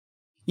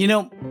You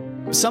know,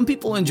 some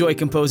people enjoy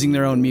composing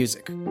their own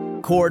music,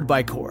 chord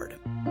by chord,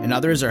 and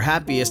others are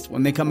happiest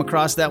when they come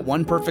across that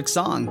one perfect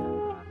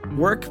song.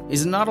 Work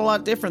is not a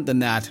lot different than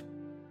that.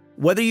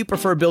 Whether you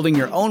prefer building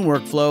your own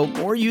workflow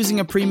or using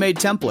a pre-made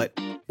template,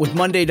 with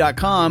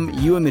Monday.com,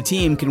 you and the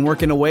team can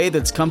work in a way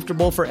that's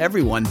comfortable for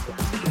everyone.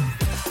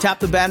 Tap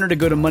the banner to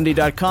go to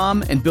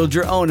Monday.com and build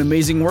your own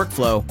amazing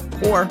workflow,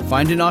 or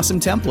find an awesome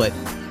template.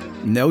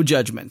 No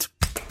judgment.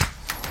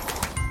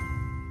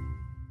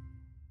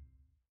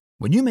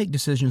 When you make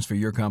decisions for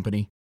your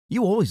company,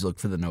 you always look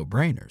for the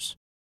no-brainers.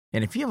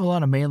 And if you have a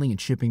lot of mailing and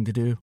shipping to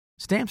do,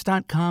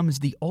 Stamps.com is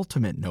the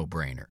ultimate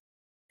no-brainer.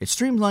 It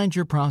streamlines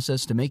your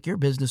process to make your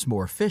business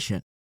more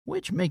efficient,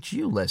 which makes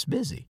you less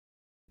busy.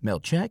 Mail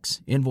checks,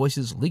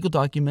 invoices, legal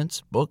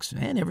documents, books,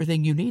 and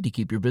everything you need to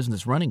keep your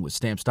business running with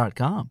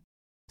Stamps.com.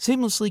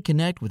 Seamlessly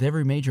connect with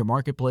every major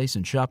marketplace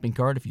and shopping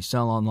cart if you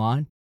sell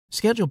online.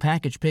 Schedule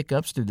package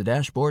pickups through the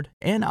dashboard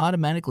and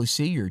automatically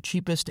see your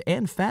cheapest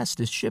and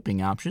fastest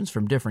shipping options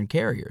from different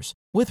carriers,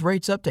 with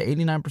rates up to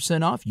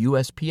 89% off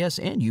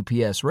USPS and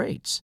UPS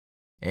rates.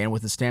 And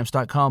with the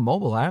Stamps.com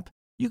mobile app,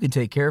 you can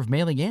take care of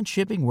mailing and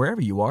shipping wherever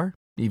you are,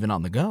 even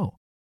on the go.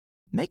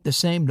 Make the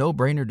same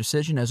no-brainer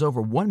decision as over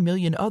 1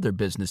 million other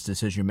business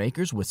decision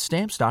makers with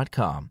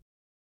Stamps.com.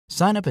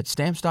 Sign up at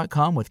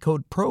Stamps.com with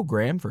code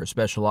PROGRAM for a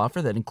special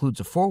offer that includes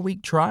a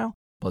 4-week trial,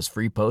 plus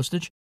free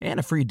postage and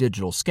a free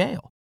digital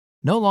scale.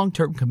 No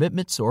long-term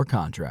commitments or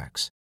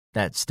contracts.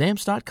 That's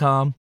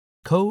Stamps.com,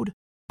 code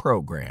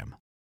PROGRAM.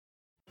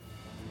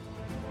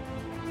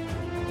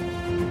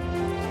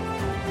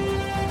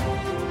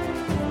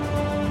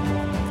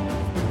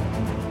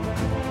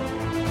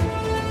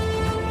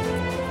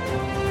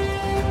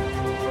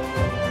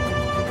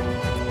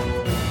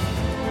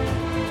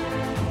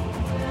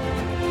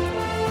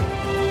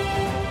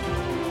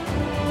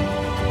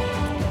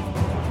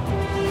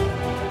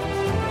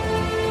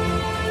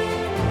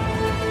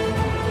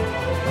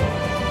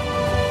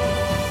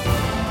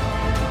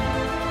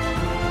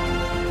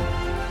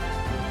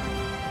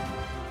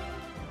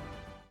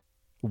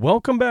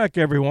 Welcome back,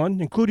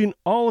 everyone, including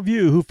all of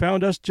you who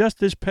found us just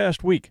this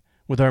past week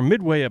with our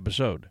Midway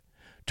episode,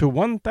 to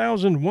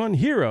 1001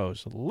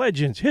 Heroes,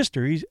 Legends,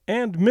 Histories,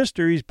 and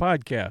Mysteries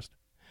podcast.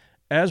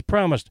 As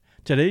promised,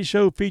 today's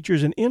show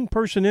features an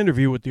in-person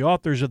interview with the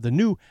authors of the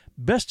new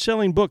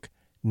best-selling book,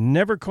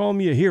 Never Call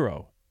Me a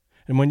Hero.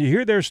 And when you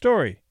hear their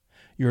story,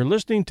 you're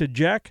listening to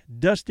Jack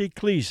Dusty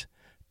Cleese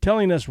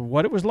telling us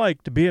what it was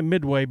like to be at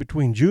Midway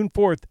between June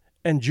 4th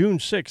and June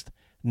 6th,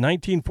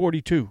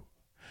 1942.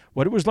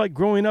 What it was like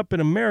growing up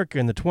in America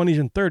in the 20s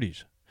and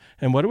 30s,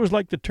 and what it was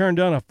like to turn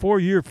down a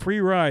 4-year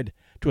free ride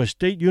to a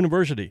state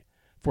university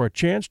for a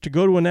chance to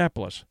go to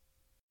Annapolis.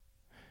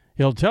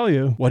 He'll tell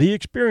you what he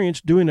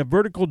experienced doing a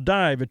vertical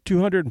dive at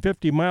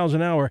 250 miles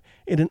an hour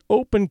in an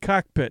open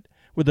cockpit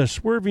with a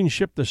swerving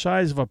ship the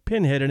size of a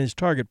pinhead in his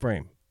target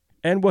frame,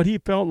 and what he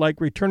felt like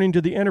returning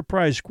to the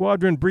Enterprise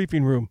squadron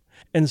briefing room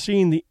and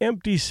seeing the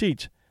empty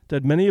seats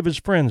that many of his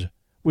friends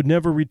would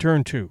never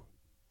return to.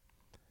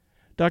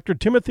 Dr.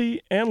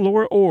 Timothy and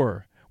Laura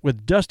Orr,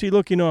 with Dusty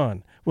looking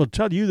on, will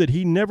tell you that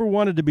he never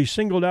wanted to be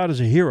singled out as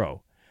a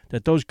hero,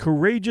 that those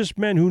courageous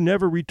men who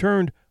never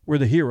returned were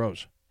the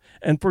heroes,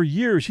 and for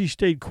years he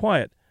stayed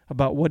quiet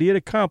about what he had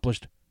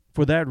accomplished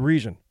for that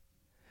reason.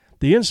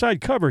 The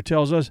inside cover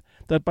tells us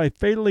that by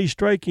fatally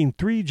striking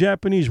 3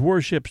 Japanese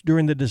warships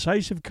during the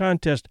decisive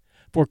contest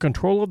for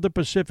control of the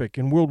Pacific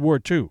in World War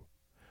II,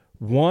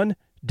 one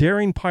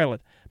daring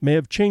pilot may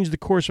have changed the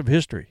course of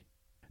history.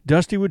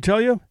 Dusty would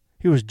tell you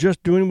he was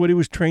just doing what he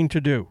was trained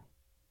to do.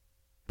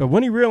 But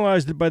when he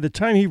realized that by the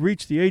time he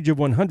reached the age of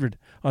 100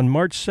 on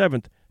March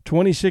 7th,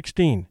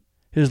 2016,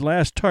 his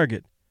last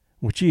target,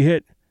 which he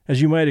hit,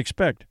 as you might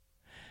expect,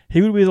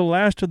 he would be the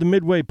last of the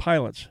Midway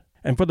pilots,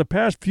 and for the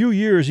past few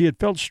years he had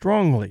felt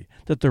strongly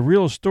that the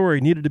real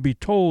story needed to be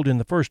told in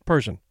the first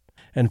person,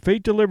 and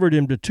fate delivered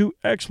him to 2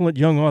 excellent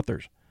young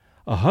authors,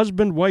 a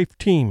husband-wife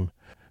team,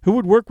 who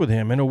would work with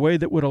him in a way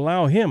that would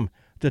allow him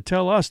to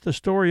tell us the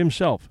story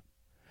himself,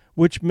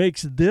 which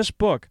makes this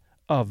book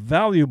a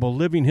valuable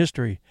living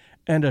history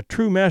and a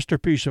true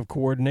masterpiece of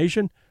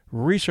coordination,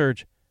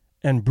 research,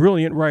 and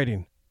brilliant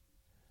writing.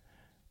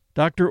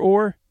 Dr.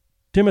 Orr,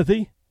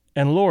 Timothy,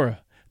 and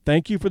Laura,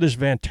 thank you for this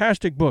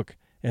fantastic book,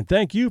 and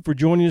thank you for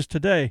joining us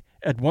today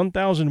at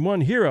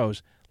 1001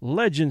 Heroes,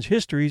 Legends,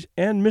 Histories,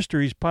 and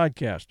Mysteries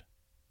podcast.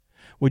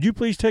 Would you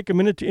please take a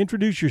minute to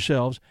introduce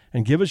yourselves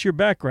and give us your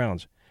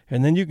backgrounds,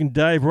 and then you can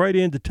dive right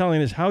into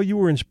telling us how you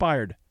were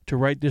inspired to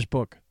write this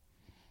book.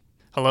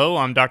 Hello,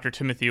 I'm Dr.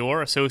 Timothy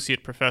Orr,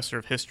 Associate Professor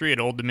of History at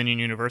Old Dominion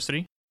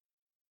University.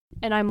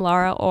 And I'm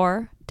Laura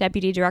Orr,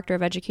 Deputy Director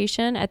of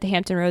Education at the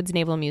Hampton Roads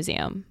Naval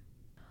Museum.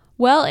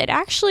 Well, it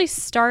actually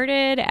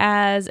started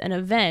as an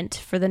event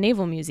for the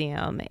Naval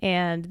Museum,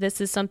 and this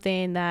is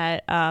something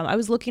that I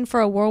was looking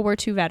for a World War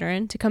II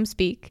veteran to come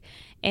speak,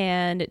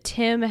 and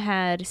Tim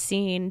had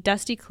seen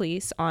Dusty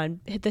Cleese on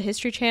the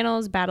History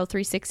Channel's Battle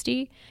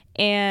 360,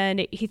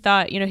 and he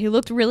thought, he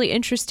looked really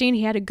interesting.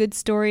 He had a good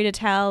story to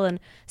tell, and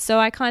so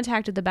I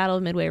contacted the Battle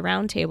of Midway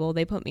Roundtable.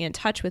 They put me in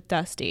touch with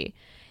Dusty,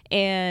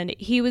 and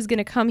he was going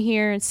to come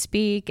here and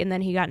speak, and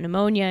then he got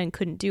pneumonia and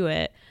couldn't do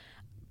it.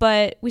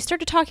 But we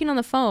started talking on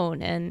the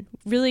phone and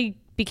really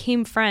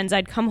became friends.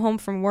 I'd come home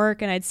from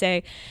work and I'd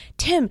say,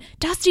 Tim,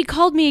 Dusty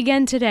called me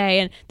again today,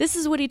 and this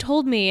is what he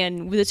told me.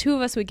 And the two of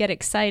us would get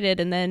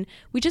excited. And then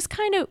we just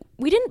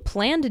we didn't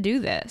plan to do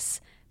this.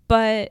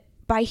 But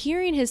by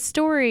hearing his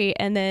story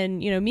and then,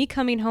 me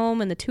coming home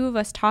and the two of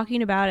us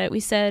talking about it, we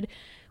said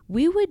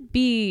we would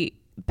be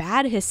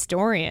bad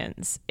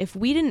historians if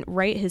we didn't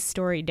write his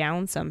story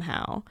down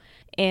somehow.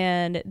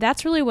 And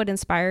that's really what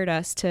inspired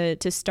us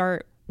to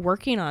start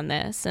working on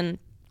this. And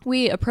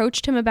we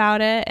approached him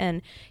about it,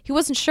 and he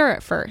wasn't sure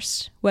at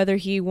first whether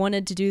he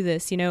wanted to do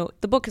this.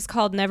 The book is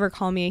called Never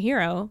Call Me a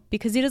Hero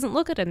because he doesn't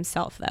look at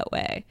himself that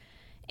way.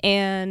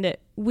 And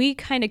we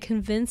kind of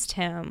convinced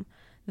him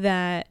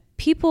that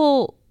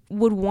people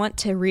would want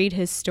to read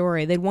his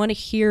story. They'd want to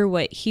hear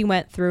what he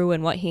went through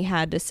and what he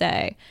had to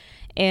say.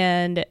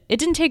 And it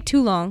didn't take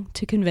too long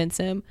to convince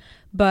him,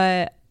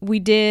 but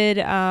we did.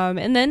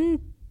 And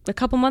then a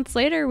couple months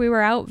later, we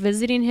were out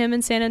visiting him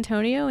in San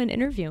Antonio and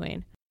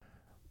interviewing.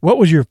 What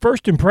was your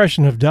first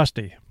impression of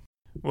Dusty?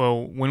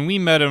 Well, when we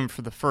met him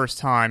for the first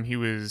time, he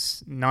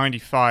was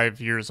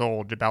 95 years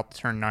old, about to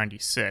turn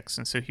 96.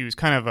 And so he was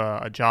kind of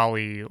a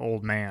jolly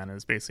old man,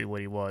 is basically what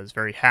he was.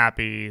 Very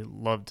happy,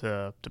 loved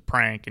to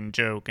prank and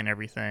joke and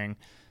everything.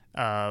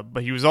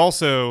 But he was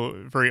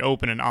also very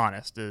open and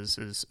honest,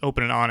 as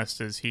open and honest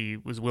as he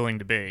was willing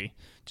to be,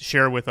 to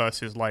share with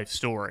us his life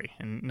story,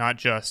 and not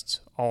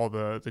just all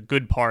the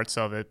good parts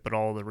of it, but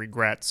all the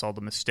regrets, all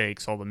the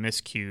mistakes, all the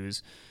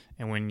miscues.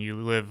 And when you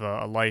live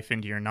a life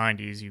into your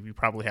 90s, you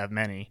probably have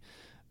many.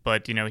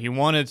 But, he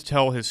wanted to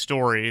tell his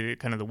story,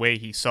 kind of the way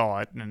he saw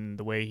it and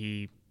the way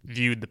he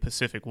viewed the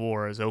Pacific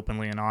War, as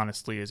openly and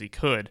honestly as he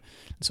could.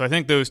 So I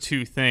think those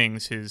two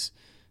things, his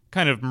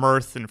kind of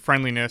mirth and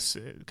friendliness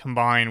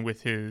combined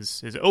with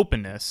his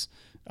openness,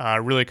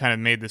 really kind of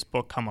made this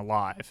book come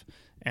alive.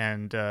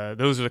 And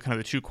those are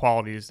the two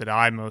qualities that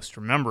I most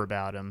remember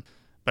about him.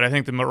 But I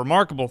think the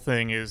remarkable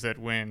thing is that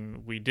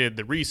when we did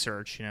the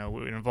research, it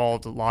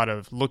involved a lot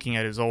of looking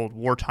at his old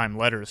wartime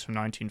letters from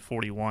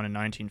 1941 and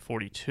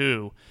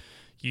 1942.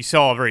 You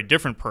saw a very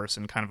different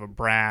person, kind of a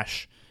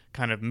brash,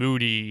 kind of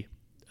moody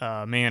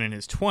man in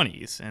his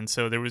 20s. And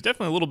so there was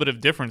definitely a little bit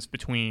of difference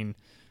between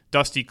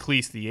Dusty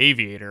Cleese, the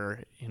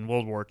aviator in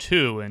World War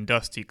II, and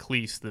Dusty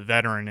Cleese, the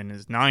veteran in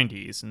his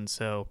 90s. And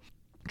so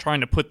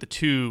trying to put the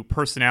two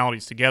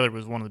personalities together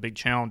was one of the big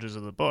challenges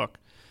of the book.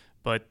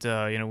 But,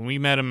 when we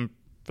met him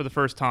for the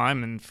first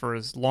time, and for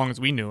as long as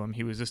we knew him,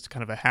 he was just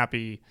kind of a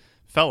happy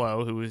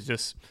fellow who was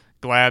just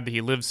glad that he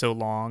lived so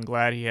long,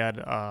 glad he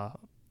had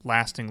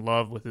lasting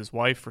love with his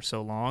wife for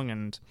so long,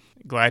 and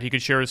glad he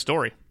could share his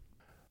story.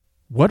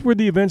 What were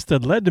the events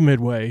that led to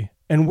Midway,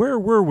 and where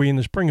were we in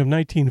the spring of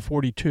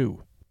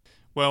 1942?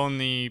 Well, in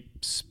the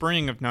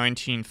spring of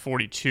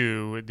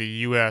 1942, the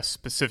U.S.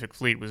 Pacific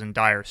Fleet was in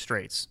dire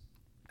straits.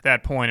 At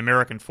that point,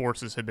 American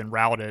forces had been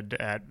routed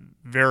at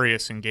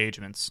various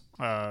engagements.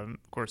 Of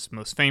course,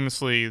 most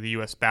famously, the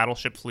U.S.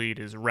 battleship fleet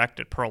is wrecked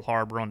at Pearl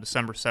Harbor on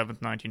December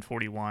 7th,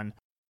 1941.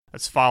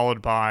 That's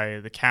followed by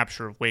the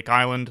capture of Wake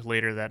Island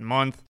later that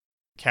month,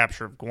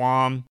 capture of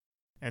Guam,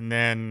 and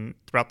then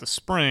throughout the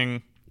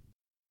spring,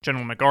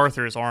 General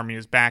MacArthur's army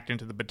is backed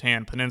into the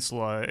Bataan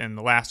Peninsula, and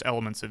the last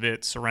elements of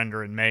it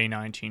surrender in May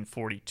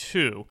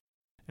 1942.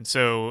 And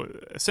so,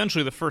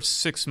 essentially, the first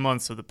 6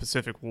 months of the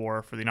Pacific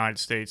War for the United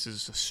States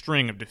is a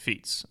string of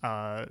defeats.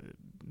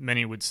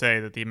 Many would say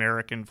that the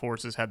American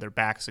forces had their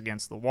backs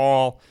against the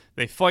wall.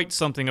 They fight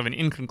something of an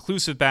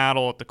inconclusive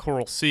battle at the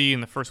Coral Sea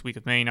in the first week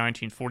of May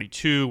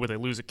 1942, where they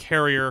lose a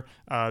carrier.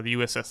 The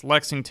USS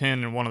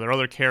Lexington and one of their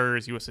other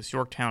carriers, USS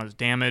Yorktown, is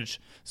damaged.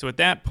 So at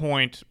that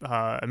point,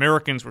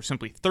 Americans were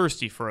simply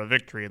thirsty for a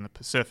victory in the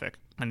Pacific,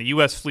 and the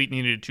U.S. fleet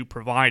needed to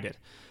provide it.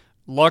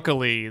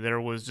 Luckily, there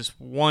was just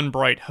one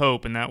bright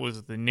hope, and that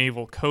was the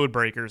naval code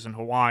breakers in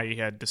Hawaii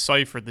had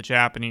deciphered the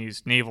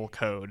Japanese naval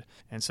code.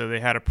 And so they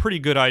had a pretty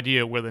good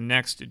idea where the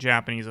next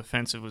Japanese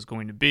offensive was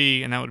going to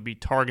be, and that would be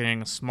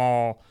targeting a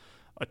small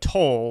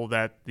atoll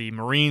that the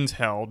Marines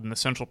held in the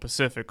Central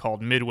Pacific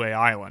called Midway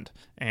Island.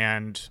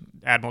 And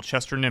Admiral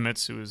Chester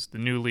Nimitz, who was the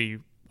newly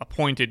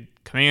appointed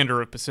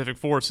commander of Pacific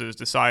forces,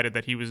 decided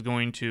that he was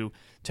going to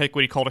take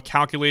what he called a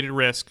calculated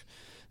risk,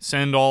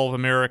 send all of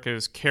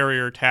America's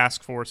carrier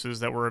task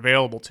forces that were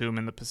available to him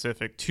in the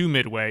Pacific to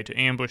Midway to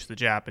ambush the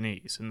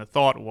Japanese. And the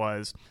thought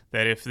was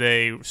that if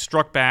they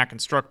struck back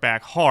and struck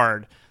back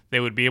hard,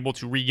 they would be able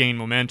to regain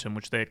momentum,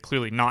 which they had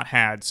clearly not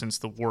had since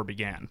the war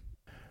began.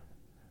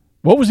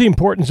 What was the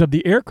importance of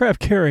the aircraft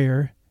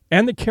carrier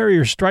and the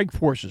carrier strike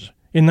forces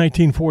in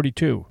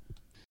 1942?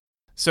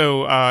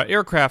 So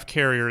aircraft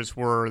carriers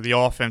were the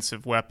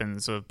offensive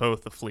weapons of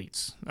both the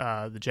fleets,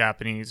 the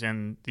Japanese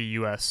and the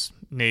U.S.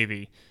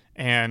 Navy.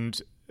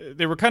 And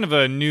they were kind of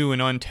a new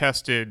and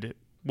untested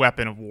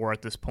weapon of war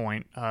at this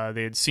point.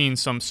 They had seen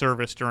some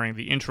service during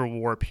the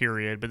interwar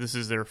period, but this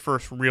is their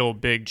first real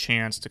big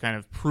chance to kind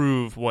of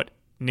prove what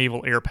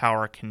naval air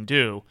power can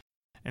do.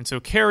 And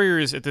so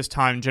carriers at this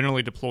time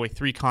generally deploy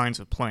three kinds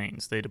of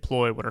planes. They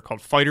deploy what are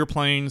called fighter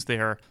planes. They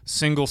are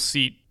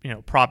single-seat,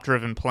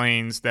 prop-driven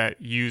planes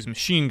that use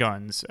machine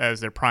guns as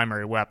their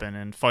primary weapon,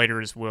 and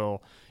fighters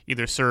will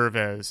either serve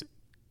as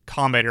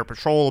combat air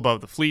patrol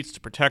above the fleets to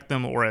protect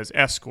them or as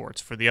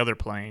escorts for the other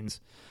planes.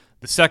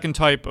 The second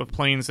type of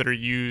planes that are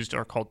used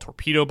are called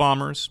torpedo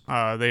bombers.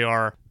 They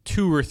are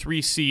 2 or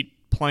 3 seat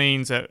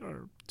planes that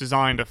are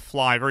designed to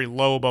fly very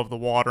low above the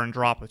water and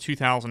drop a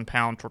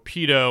 2,000-pound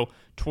torpedo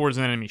towards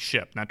an enemy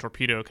ship. And that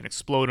torpedo can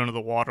explode under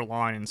the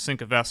waterline and sink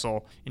a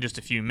vessel in just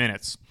a few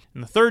minutes.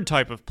 And the third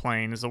type of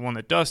plane is the one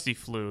that Dusty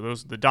flew.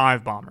 Those are the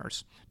dive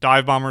bombers.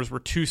 Dive bombers were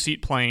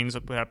 2-seat planes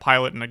with a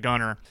pilot and a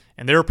gunner,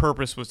 and their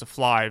purpose was to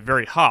fly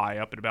very high,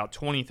 up at about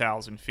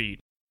 20,000 feet.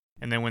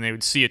 And then when they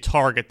would see a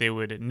target, they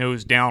would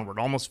nose downward,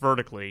 almost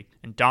vertically,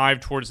 and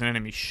dive towards an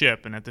enemy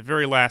ship, and at the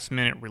very last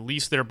minute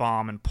release their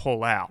bomb and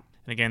pull out.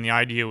 And again, the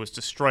idea was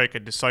to strike a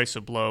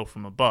decisive blow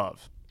from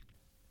above.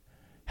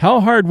 How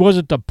hard was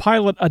it to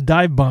pilot a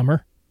dive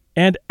bomber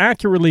and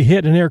accurately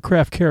hit an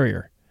aircraft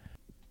carrier?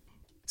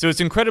 So it's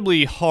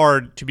incredibly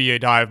hard to be a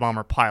dive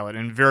bomber pilot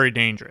and very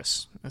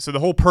dangerous. So the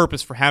whole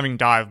purpose for having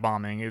dive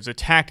bombing is a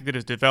tactic that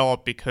is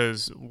developed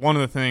because one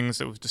of the things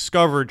that was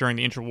discovered during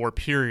the interwar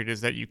period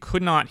is that you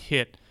could not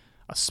hit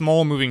a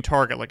small moving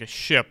target like a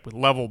ship with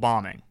level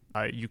bombing.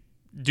 You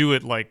do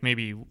it like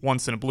maybe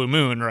once in a blue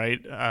moon, right?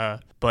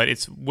 But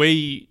it's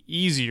way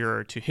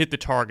easier to hit the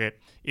target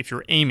if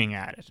you're aiming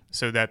at it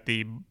so that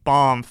the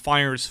bomb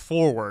fires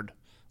forward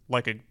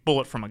like a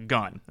bullet from a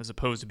gun as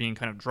opposed to being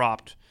kind of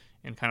dropped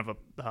in kind of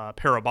a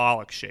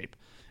parabolic shape.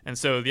 And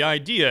so the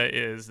idea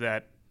is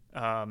that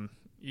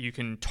you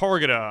can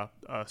target a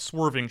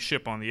swerving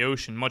ship on the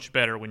ocean much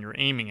better when you're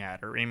aiming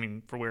at or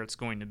aiming for where it's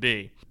going to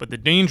be. But the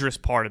dangerous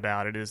part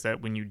about it is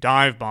that when you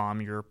dive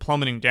bomb, you're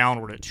plummeting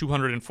downward at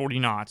 240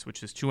 knots,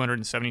 which is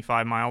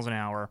 275 miles an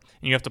hour,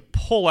 and you have to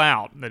pull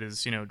out, that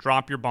is,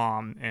 drop your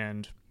bomb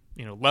and,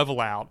 level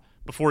out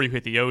before you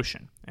hit the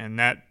ocean. And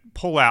that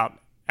pull out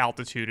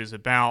altitude is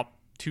about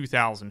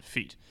 2,000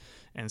 feet.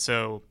 And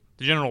so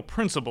the general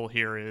principle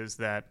here is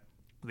that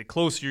the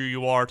closer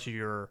you are to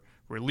your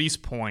release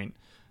point,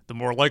 the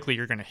more likely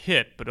you're going to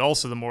hit, but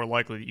also the more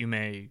likely that you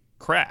may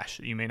crash.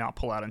 You may not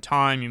pull out in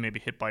time. You may be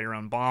hit by your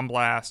own bomb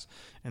blast.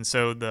 And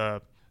so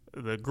the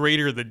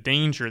greater the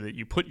danger that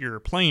you put your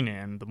plane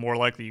in, the more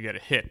likely you get a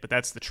hit. But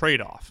that's the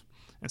trade-off.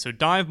 And so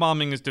dive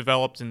bombing is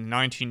developed in the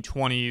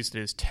 1920s.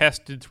 It is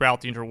tested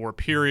throughout the interwar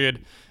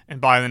period. And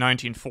by the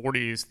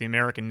 1940s, the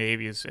American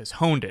Navy has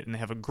honed it, and they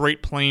have a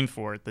great plane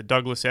for it, the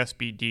Douglas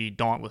SBD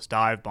Dauntless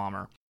Dive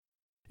Bomber.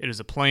 It is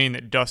a plane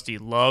that Dusty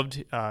loved.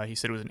 He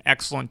said it was an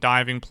excellent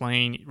diving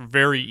plane,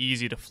 very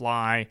easy to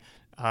fly,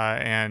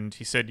 and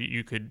he said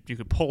you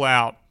could pull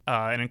out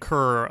and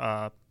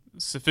incur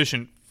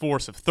sufficient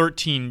force of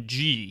 13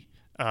 G,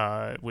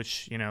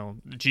 which,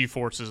 the G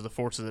forces are the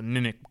forces that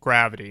mimic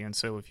gravity, and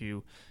so if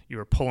you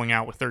are pulling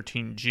out with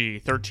 13 G,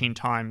 13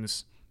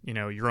 times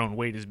your own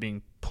weight is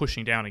being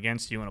pushing down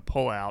against you in a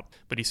pull out.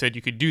 But he said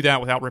you could do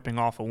that without ripping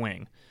off a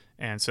wing.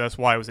 And so that's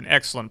why it was an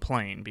excellent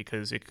plane,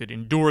 because it could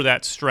endure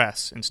that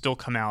stress and still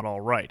come out all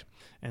right.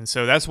 And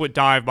so that's what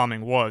dive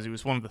bombing was. It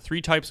was one of the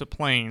 3 types of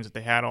planes that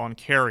they had on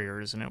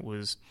carriers, and it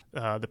was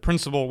the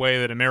principal way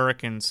that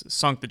Americans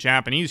sunk the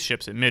Japanese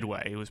ships at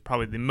Midway. It was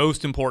probably the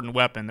most important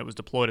weapon that was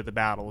deployed at the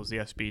battle, was the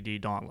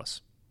SBD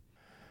Dauntless.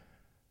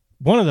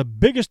 One of the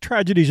biggest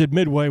tragedies at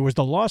Midway was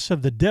the loss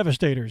of the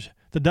Devastators,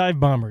 the dive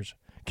bombers.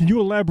 Can you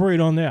elaborate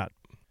on that?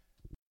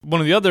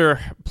 One of the other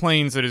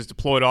planes that is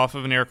deployed off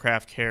of an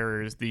aircraft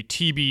carrier is the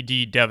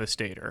TBD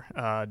Devastator,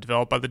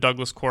 developed by the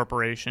Douglas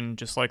Corporation,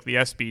 just like the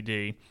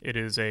SBD. It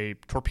is a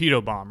torpedo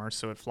bomber,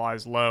 so it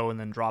flies low and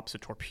then drops a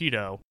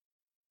torpedo.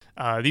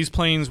 These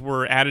planes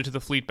were added to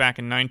the fleet back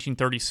in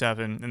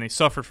 1937, and they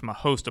suffered from a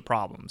host of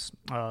problems.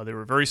 They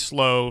were very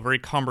slow, very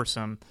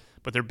cumbersome,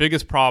 but their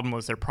biggest problem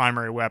was their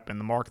primary weapon,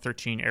 the Mark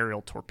 13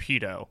 aerial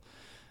torpedo.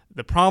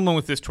 The problem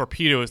with this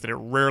torpedo is that it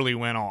rarely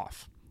went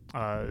off.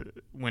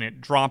 When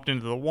it dropped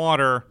into the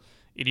water,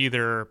 it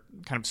either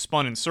kind of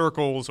spun in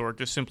circles or it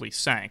just simply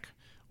sank.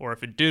 Or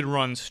if it did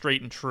run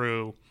straight and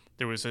true,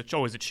 there was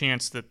always a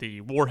chance that the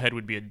warhead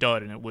would be a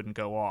dud and it wouldn't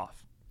go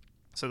off.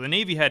 So the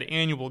Navy had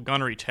annual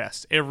gunnery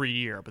tests every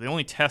year, but they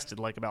only tested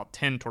like about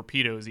 10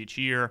 torpedoes each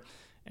year,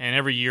 and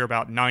every year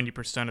about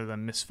 90% of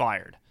them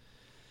misfired.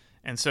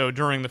 And so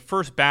during the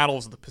first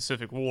battles of the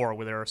Pacific War,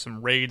 where there are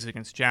some raids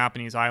against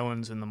Japanese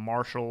islands in the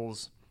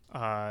Marshalls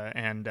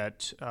and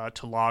at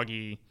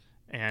Tulagi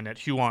and at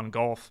Huon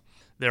Gulf,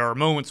 there are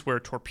moments where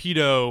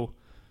torpedo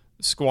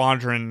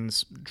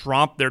squadrons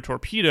drop their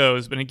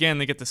torpedoes, but again,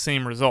 they get the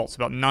same results,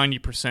 about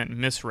 90%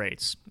 miss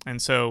rates.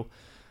 And so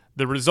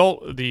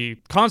The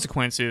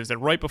consequence is that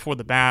right before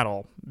the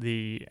battle,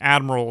 the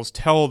admirals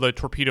tell the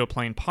torpedo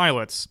plane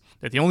pilots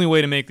that the only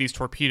way to make these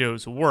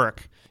torpedoes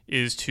work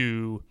is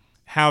to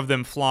have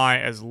them fly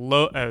as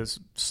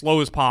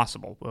slow as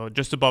possible,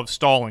 just above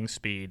stalling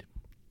speed,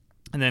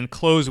 and then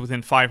close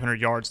within 500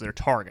 yards of their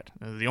target.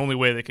 The only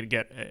way they could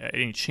get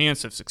any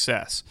chance of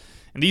success.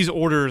 And these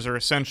orders are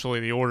essentially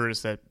the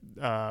orders that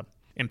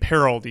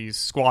imperil these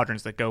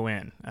squadrons that go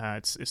in.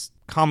 It's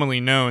commonly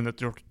known that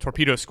the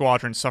torpedo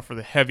squadrons suffer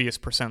the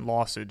heaviest percent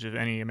lossage of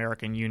any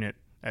American unit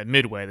at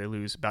Midway. They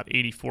lose about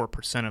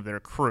 84% of their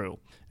crew.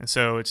 And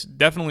so it's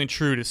definitely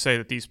true to say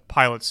that these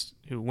pilots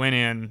who went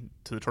in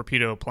to the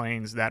torpedo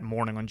planes that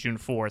morning on June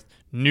 4th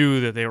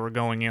knew that they were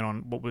going in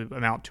on what would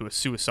amount to a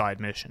suicide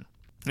mission.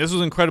 This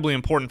was incredibly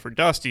important for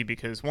Dusty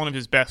because one of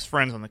his best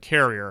friends on the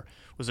carrier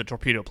was a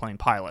torpedo plane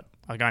pilot,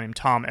 a guy named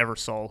Tom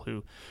Eversole,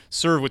 who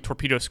served with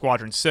Torpedo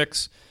Squadron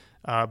 6.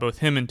 Both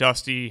him and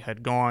Dusty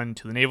had gone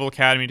to the Naval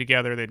Academy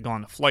together. They'd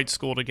gone to flight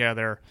school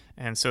together.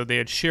 And so they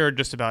had shared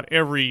just about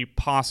every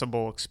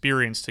possible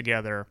experience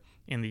together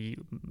in the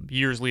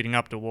years leading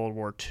up to World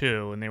War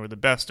II, and they were the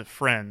best of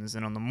friends.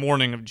 And on the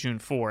morning of June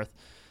 4th,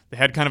 they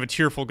had kind of a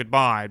tearful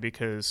goodbye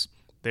because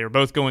they were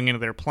both going into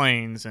their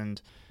planes,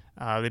 and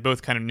they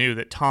both kind of knew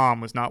that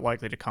Tom was not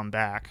likely to come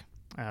back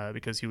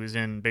because he was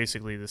in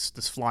basically this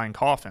flying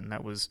coffin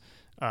that was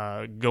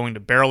going to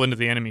barrel into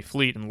the enemy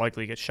fleet and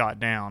likely get shot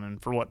down.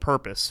 And for what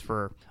purpose?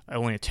 For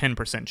only a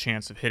 10%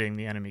 chance of hitting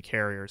the enemy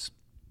carriers.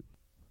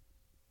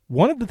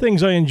 One of the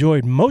things I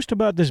enjoyed most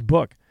about this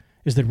book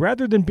is that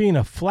rather than being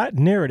a flat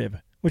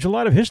narrative, which a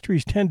lot of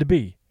histories tend to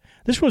be,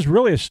 this was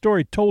really a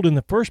story told in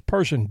the first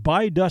person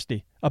by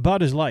Dusty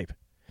about his life.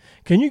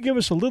 Can you give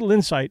us a little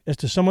insight as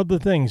to some of the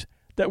things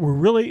that were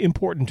really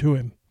important to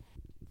him?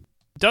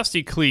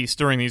 Dusty Cleese,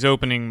 during these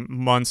opening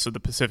months of the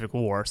Pacific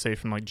War, say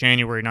from like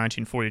January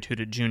 1942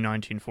 to June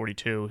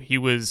 1942, he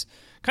was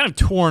kind of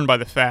torn by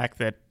the fact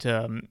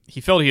that he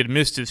felt he had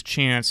missed his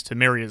chance to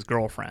marry his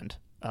girlfriend.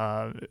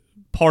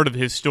 Part of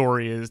his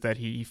story is that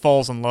he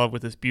falls in love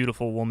with this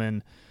beautiful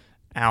woman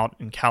out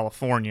in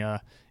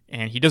California,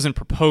 and he doesn't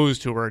propose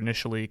to her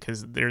initially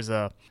because there's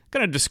a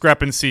kind of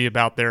discrepancy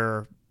about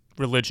their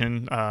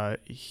religion.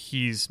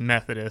 He's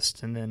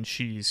Methodist and then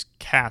she's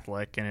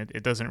Catholic, and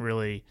it doesn't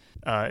really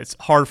it's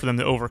hard for them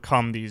to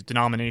overcome these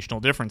denominational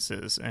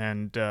differences,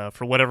 and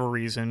for whatever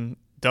reason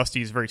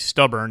Dusty's very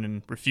stubborn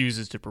and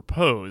refuses to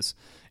propose,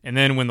 and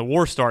then when the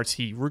war starts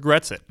he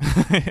regrets it.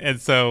 And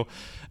so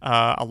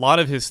a lot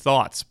of his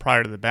thoughts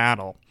prior to the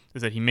battle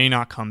is that he may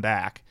not come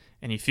back,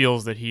 and he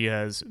feels that he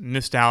has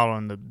missed out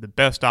on the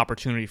best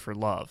opportunity for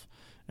love.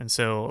 And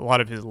so a lot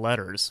of his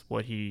letters,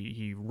 what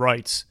he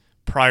writes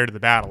prior to the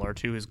battle, or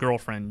to his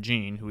girlfriend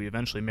Jean, who he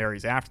eventually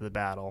marries after the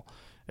battle,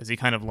 as he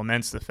kind of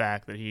laments the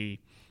fact that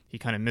he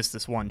kind of missed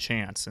this one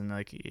chance, and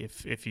like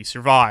if he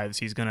survives,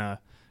 he's gonna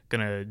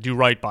do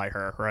right by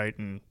her, right,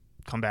 and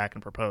come back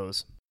and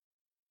propose.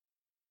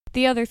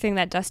 The other thing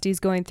that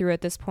Dusty's going through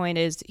at this point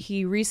is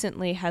he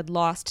recently had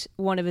lost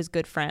one of his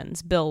good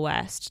friends, Bill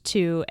West,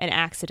 to an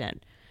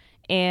accident,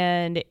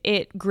 and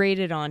it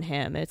grated on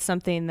him. It's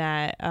something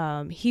that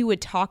he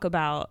would talk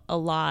about a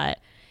lot.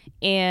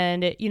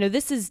 And, you know,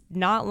 this is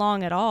not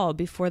long at all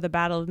before the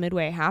Battle of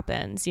Midway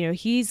happens. You know,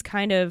 he's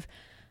kind of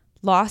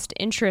lost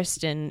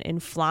interest in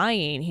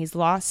flying. He's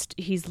lost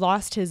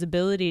his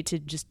ability to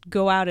just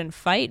go out and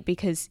fight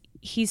because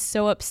he's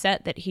so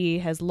upset that he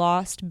has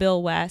lost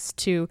Bill West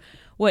to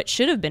what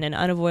should have been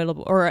an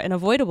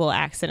avoidable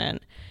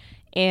accident.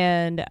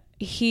 And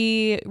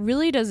he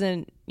really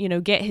doesn't, you know,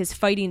 get his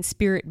fighting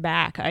spirit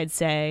back, I'd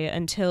say,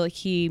 until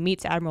he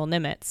meets Admiral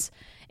Nimitz.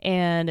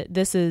 And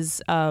this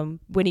is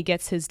when he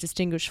gets his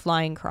Distinguished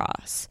Flying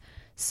Cross.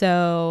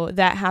 So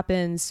that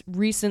happens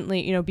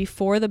recently, you know,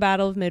 before the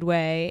Battle of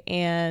Midway,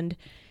 and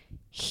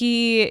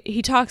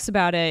he talks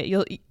about it.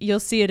 You'll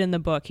see it in the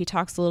book. He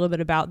talks a little bit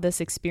about this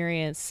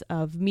experience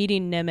of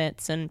meeting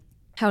Nimitz and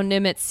how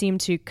Nimitz seemed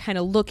to kind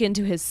of look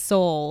into his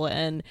soul,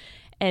 and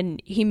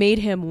he made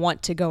him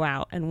want to go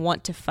out and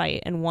want to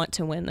fight and want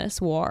to win this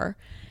war.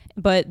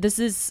 But this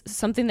is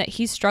something that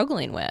he's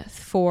struggling with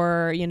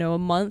for, you know, a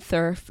month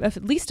or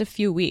at least a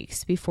few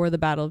weeks before the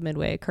Battle of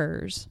Midway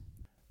occurs.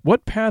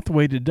 What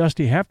pathway did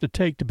Dusty have to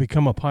take to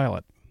become a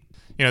pilot?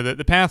 You know,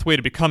 the pathway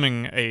to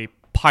becoming a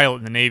pilot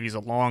in the Navy is a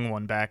long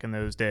one back in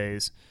those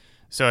days.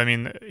 So, I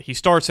mean, he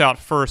starts out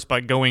first by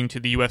going to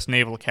the U.S.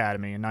 Naval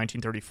Academy in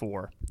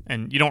 1934.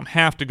 And you don't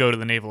have to go to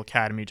the Naval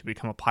Academy to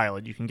become a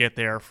pilot. You can get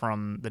there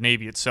from the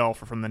Navy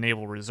itself or from the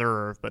Naval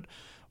Reserve. But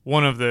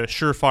one of the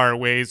surefire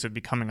ways of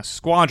becoming a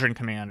squadron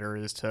commander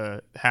is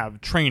to have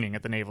training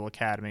at the Naval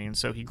Academy. And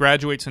so he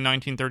graduates in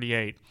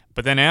 1938.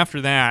 But then after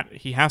that,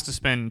 he has to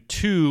spend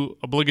 2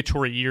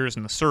 obligatory years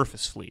in the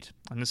surface fleet.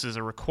 And this is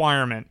a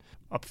requirement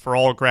for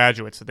all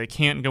graduates that they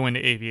can't go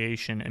into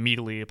aviation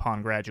immediately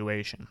upon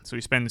graduation. So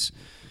he spends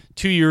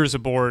 2 years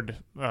aboard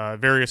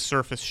various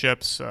surface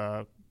ships,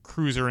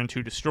 cruiser and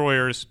 2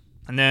 destroyers.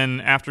 And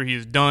then after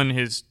he's done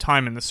his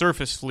time in the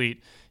surface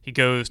fleet, he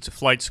goes to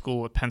flight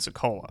school at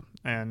Pensacola,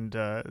 and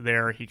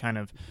there he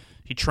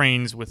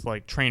trains with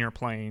like trainer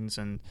planes,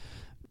 and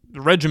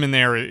the regimen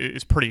there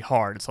is pretty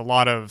hard. It's a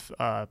lot of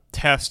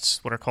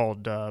tests, what are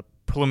called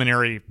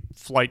preliminary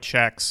flight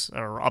checks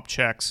or up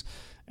checks,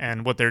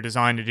 and what they're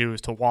designed to do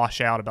is to wash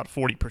out about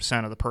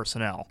 40% of the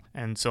personnel.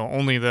 And so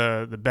only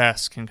the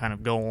best can kind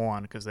of go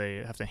on, because they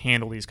have to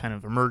handle these kind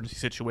of emergency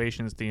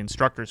situations the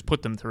instructors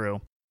put them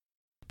through.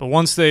 But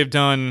once they've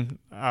done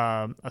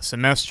a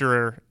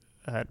semester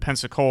at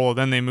Pensacola,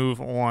 then they move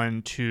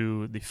on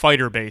to the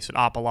fighter base at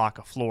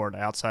Opa-locka, Florida,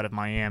 outside of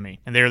Miami.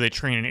 And there they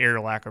train in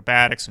aerial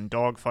acrobatics and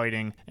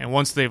dogfighting. And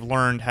once they've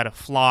learned how to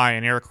fly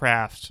an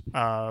aircraft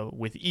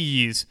with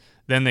ease,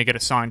 then they get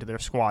assigned to their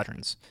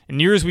squadrons. And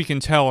near as we can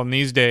tell in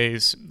these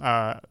days,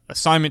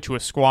 assignment to a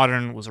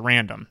squadron was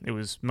random. It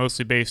was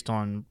mostly based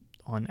on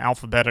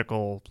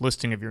alphabetical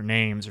listing of your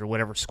names or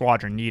whatever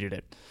squadron needed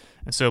it.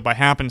 And so by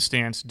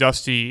happenstance,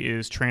 Dusty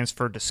is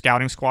transferred to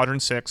Scouting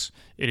Squadron 6.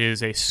 It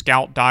is a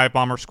scout dive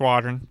bomber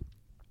squadron.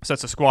 So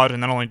that's a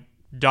squadron that not only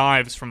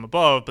dives from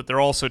above, but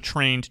they're also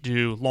trained to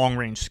do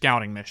long-range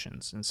scouting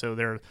missions. And so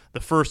they're the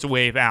first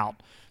wave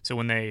out. So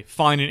when they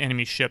find an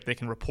enemy ship, they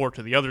can report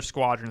to the other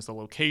squadrons the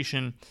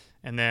location,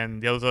 and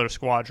then the other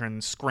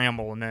squadrons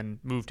scramble and then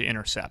move to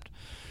intercept.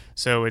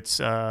 So it's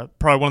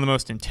probably one of the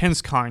most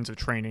intense kinds of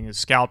training is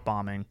scout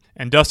bombing,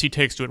 and Dusty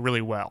takes to it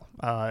really well.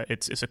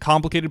 It's a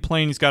complicated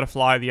plane he's got to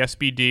fly, the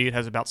SBD. It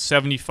has about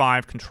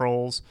 75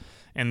 controls,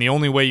 and the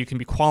only way you can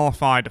be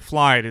qualified to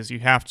fly it is you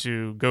have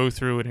to go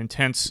through an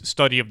intense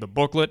study of the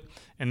booklet,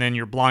 and then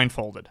you're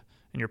blindfolded,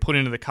 and you're put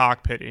into the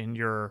cockpit, and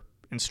your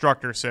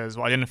instructor says,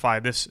 well, identify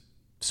this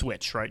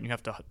switch, right? And you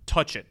have to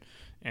touch it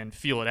and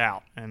feel it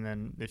out. And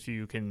then if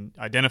you can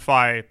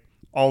identify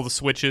all the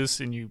switches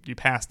and you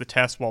pass the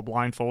test while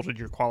blindfolded,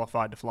 you're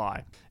qualified to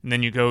fly. And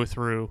then you go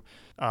through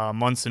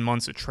months and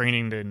months of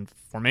training in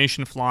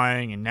formation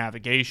flying and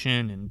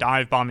navigation and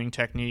dive bombing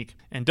technique.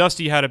 And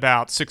Dusty had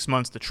about 6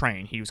 months to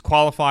train. He was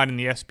qualified in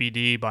the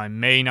SBD by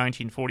May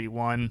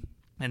 1941,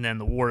 and then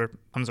the war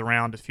comes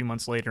around a few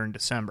months later in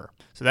December.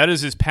 So that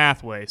is his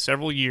pathway,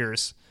 several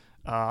years.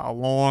 A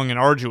long and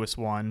arduous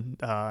one,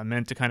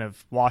 meant to kind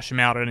of wash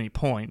him out at any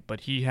point,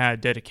 but he had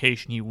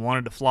dedication. He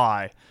wanted to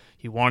fly.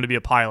 He wanted to be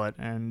a pilot,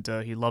 and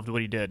he loved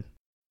what he did.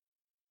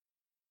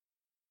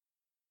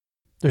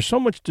 There's so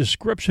much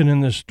description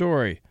in this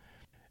story,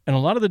 and a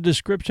lot of the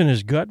description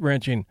is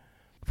gut-wrenching.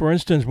 For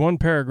instance, one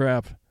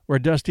paragraph where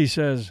Dusty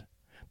says,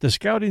 "The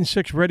Scouting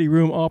 6 ready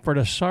room offered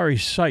a sorry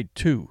sight,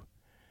 too.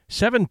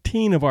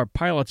 17 of our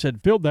pilots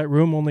had filled that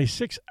room only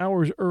 6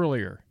 hours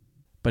earlier.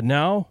 But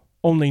now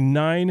only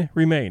 9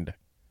 remained.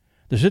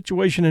 The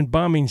situation in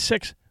Bombing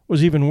 6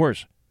 was even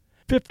worse.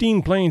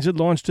 15 planes had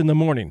launched in the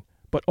morning,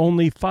 but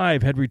only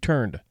 5 had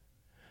returned.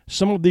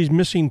 Some of these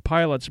missing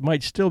pilots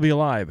might still be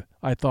alive,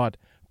 I thought,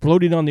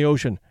 floating on the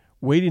ocean,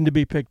 waiting to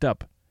be picked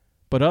up.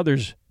 But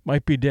others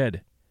might be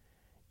dead.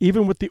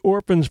 Even with the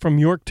orphans from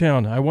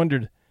Yorktown, I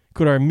wondered,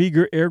 could our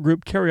meager air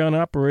group carry on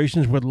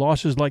operations with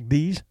losses like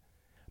these?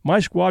 My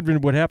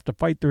squadron would have to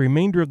fight the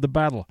remainder of the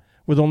battle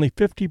with only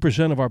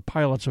 50% of our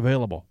pilots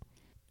available."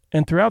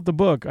 And throughout the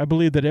book, I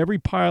believe that every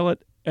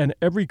pilot and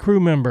every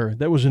crew member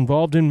that was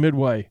involved in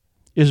Midway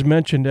is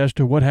mentioned as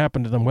to what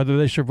happened to them, whether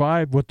they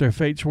survived, what their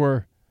fates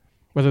were,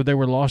 whether they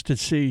were lost at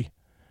sea.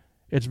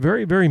 It's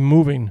very, very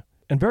moving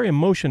and very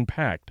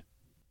emotion-packed.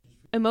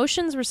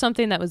 Emotions were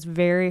something that was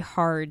very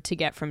hard to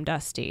get from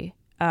Dusty.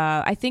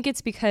 I think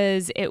it's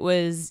because it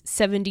was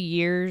 70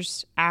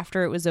 years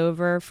after it was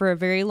over. For a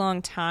very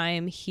long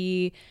time,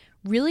 he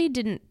really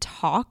didn't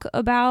talk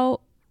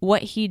about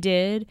what he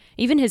did.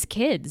 Even his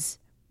kids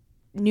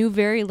knew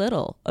very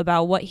little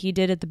about what he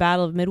did at the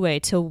Battle of Midway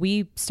till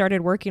we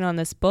started working on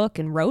this book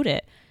and wrote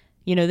it.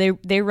 You know,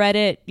 they read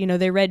it, you know,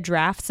 they read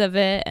drafts of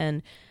it,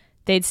 and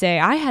they'd say,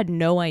 I had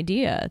no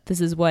idea this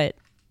is what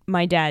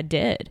my dad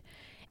did.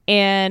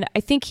 And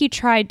I think he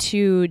tried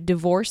to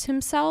divorce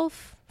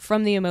himself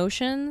from the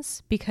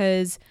emotions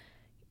because,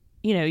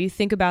 you know, you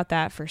think about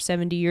that for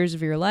 70 years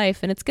of your life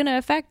and it's going to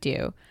affect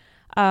you.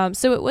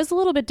 So it was a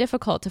little bit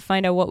difficult to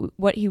find out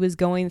what he was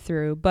going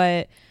through,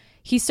 but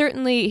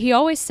he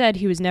always said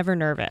he was never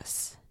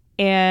nervous.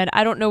 And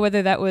I don't know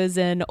whether that was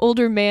an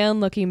older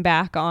man looking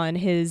back on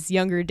his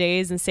younger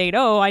days and saying,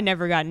 oh, I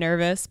never got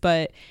nervous.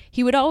 But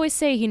he would always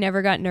say he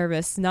never got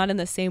nervous, not in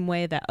the same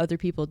way that other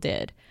people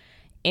did.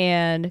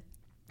 And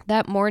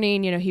that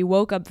morning, you know, he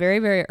woke up very,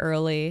 very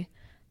early.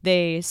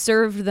 They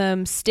served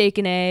them steak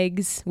and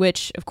eggs,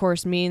 which of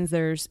course means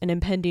there's an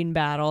impending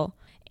battle.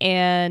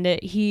 And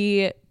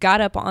he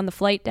got up on the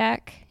flight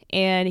deck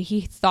and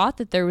he thought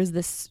that there was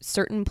this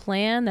certain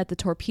plan that the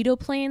torpedo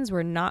planes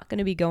were not going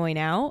to be going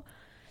out.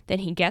 Then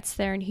he gets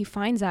there and he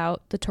finds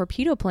out the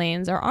torpedo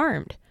planes are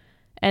armed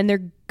and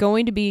they're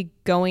going to be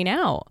going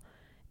out.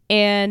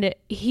 And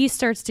he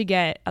starts to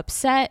get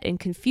upset and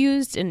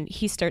confused, and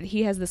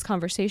he has this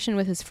conversation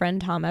with his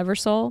friend Tom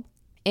Eversole,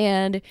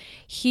 and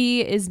he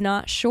is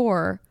not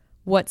sure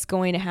what's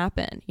going to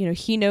happen. You know,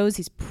 he knows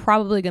he's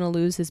probably going to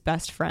lose his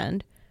best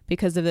friend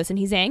because of this, and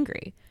he's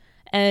angry.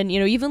 And,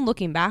 even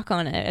looking back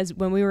on it, as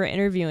when we were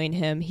interviewing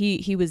him,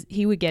 he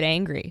would get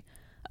angry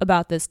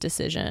about this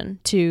decision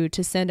to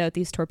send out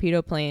these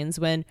torpedo planes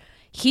when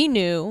he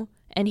knew,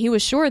 and he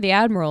was sure the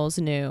admirals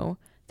knew,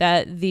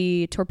 that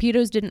the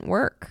torpedoes didn't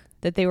work,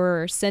 that they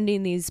were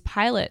sending these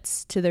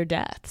pilots to their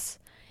deaths.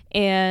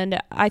 And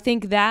I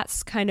think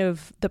that's kind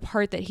of the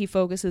part that he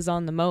focuses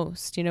on the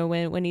most,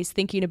 when he's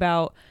thinking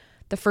about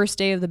the first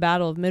day of the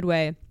Battle of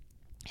Midway.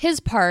 His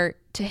part,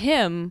 to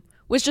him,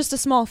 was just a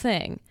small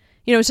thing.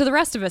 To the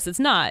rest of us, it's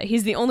not.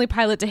 He's the only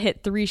pilot to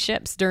hit 3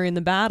 ships during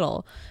the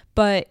battle.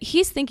 But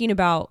he's thinking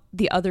about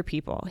the other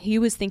people. He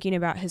was thinking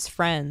about his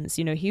friends.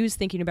 He was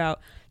thinking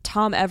about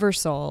Tom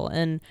Eversole.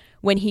 And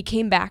when he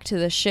came back to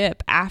the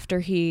ship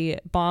after he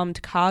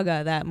bombed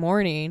Kaga that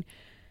morning,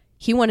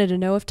 he wanted to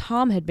know if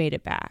Tom had made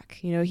it back.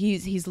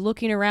 He's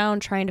looking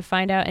around trying to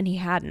find out, and he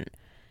hadn't.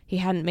 He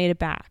hadn't made it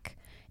back.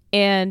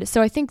 And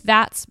so I think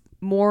that's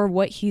more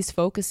what he's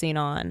focusing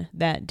on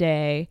that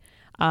day.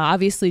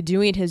 Obviously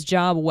doing his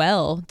job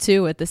well,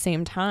 too, at the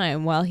same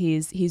time, while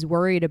he's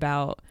worried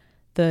about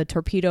the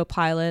torpedo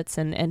pilots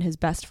and his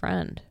best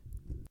friend.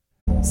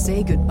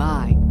 Say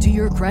goodbye to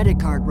your credit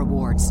card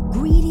rewards.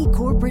 Greedy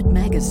corporate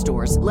mega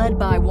stores, led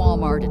by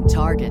Walmart and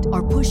Target,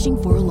 are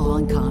pushing for a law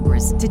in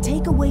Congress to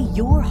take away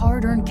your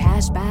hard-earned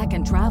cash back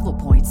and travel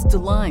points to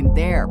line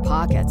their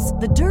pockets.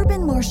 The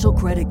Durbin-Marshall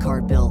credit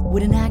card bill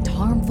would enact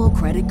harmful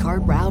credit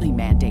card routing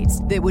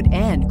mandates that would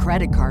end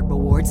credit card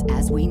rewards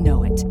as we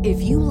know it.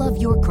 If you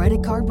love your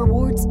credit card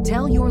rewards,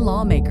 tell your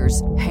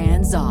lawmakers,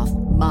 hands off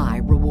my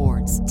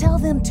rewards. Tell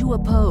them to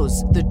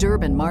oppose the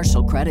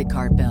Durbin-Marshall credit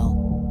card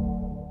bill.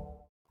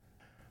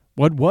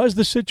 What was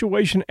the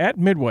situation at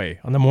Midway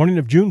on the morning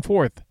of June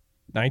 4th,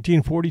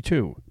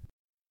 1942?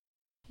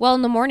 Well,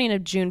 in the morning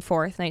of June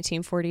 4th,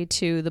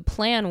 1942, the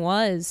plan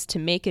was to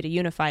make it a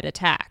unified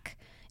attack,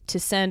 to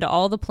send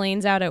all the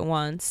planes out at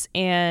once,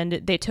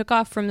 and they took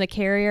off from the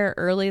carrier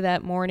early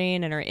that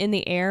morning and are in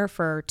the air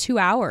for 2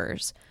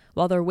 hours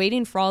while they're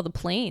waiting for all the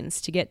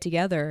planes to get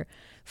together.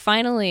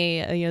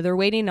 Finally, they're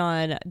waiting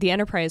on the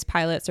Enterprise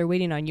pilots, are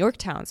waiting on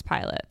Yorktown's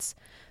pilots.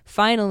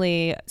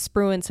 Finally,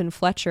 Spruance and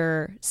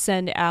Fletcher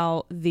send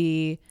out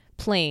the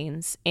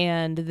planes,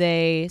 and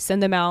they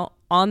send them out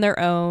on their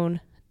own.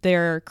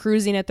 They're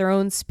cruising at their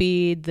own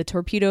speed. The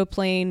torpedo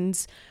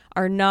planes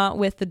are not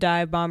with the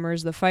dive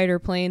bombers. The fighter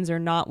planes are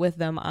not with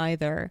them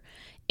either.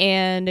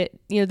 And,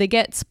 they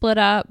get split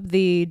up.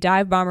 The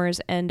dive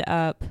bombers end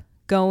up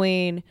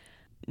going,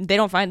 they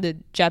don't find the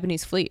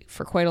Japanese fleet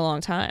for quite a long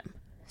time.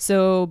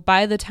 So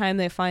by the time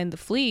they find the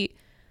fleet,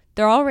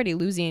 they're already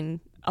losing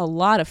a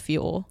lot of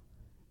fuel.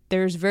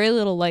 There's very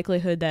little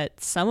likelihood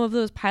that some of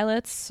those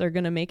pilots are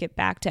going to make it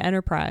back to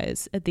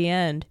Enterprise at the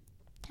end.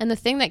 And the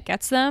thing that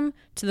gets them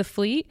to the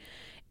fleet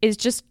is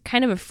just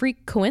kind of a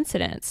freak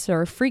coincidence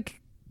or a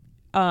freak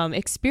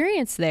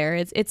experience there.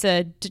 It's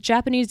a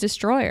Japanese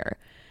destroyer.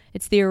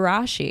 It's the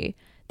Arashi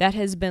that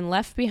has been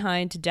left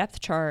behind to depth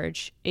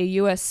charge a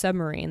U.S.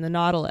 submarine, the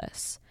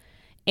Nautilus.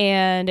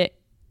 And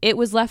it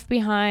was left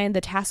behind, the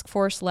task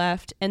force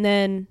left, and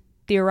then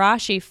the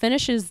Arashi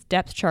finishes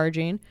depth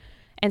charging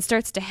and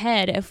starts to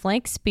head at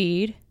flank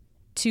speed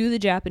to the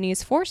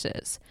Japanese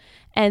forces.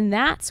 And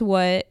that's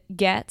what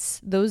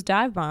gets those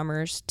dive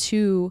bombers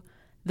to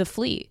the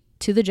fleet,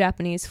 to the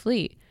Japanese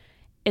fleet.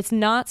 It's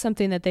not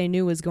something that they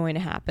knew was going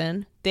to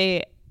happen.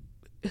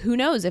 Who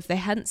knows, if they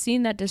hadn't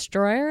seen that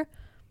destroyer,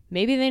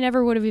 maybe they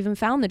never would have even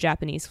found the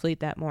Japanese fleet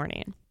that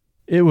morning.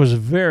 It was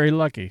very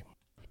lucky.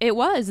 It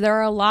was. There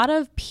are a lot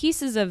of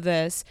pieces of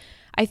this.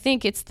 I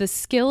think it's the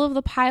skill of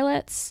the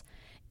pilots,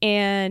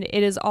 and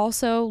it is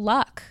also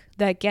luck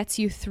that gets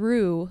you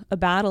through a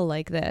battle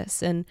like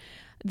this. And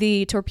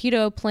the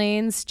torpedo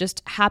planes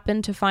just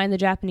happened to find the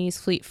Japanese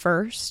fleet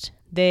first.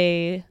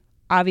 They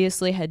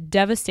obviously had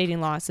devastating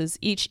losses.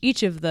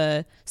 Each of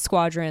the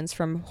squadrons,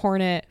 from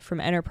Hornet,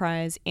 from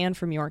Enterprise, and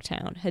from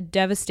Yorktown, had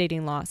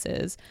devastating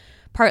losses,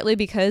 partly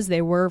because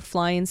they were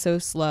flying so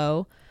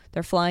slow.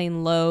 They're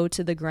flying low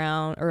to the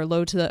ground or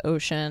low to the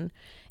ocean,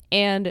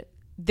 and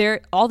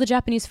all the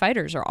Japanese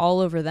fighters are all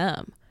over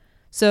them.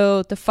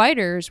 So the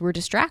fighters were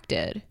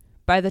distracted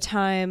by the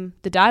time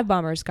the dive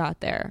bombers got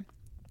there.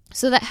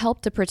 So that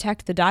helped to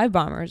protect the dive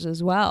bombers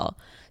as well.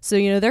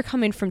 So, they're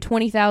coming from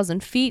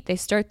 20,000 feet. They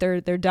start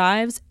their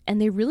dives, and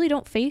they really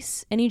don't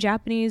face any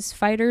Japanese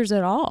fighters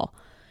at all.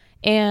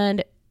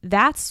 And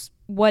that's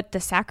what the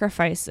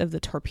sacrifice of the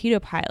torpedo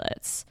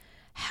pilots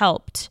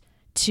helped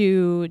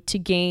to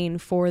gain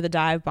for the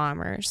dive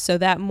bombers. So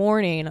that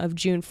morning of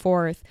June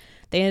 4th,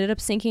 they ended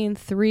up sinking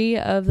 3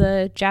 of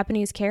the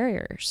Japanese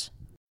carriers.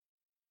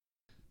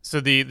 So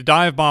the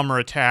dive bomber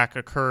attack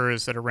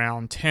occurs at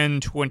around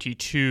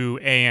 10:22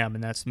 a.m.,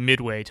 and that's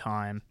Midway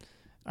time.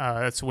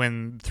 That's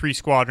when 3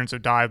 squadrons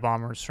of dive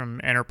bombers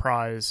from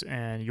Enterprise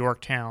and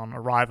Yorktown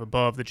arrive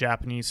above the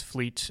Japanese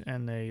fleet,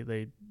 and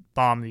they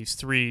bomb these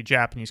 3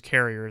 Japanese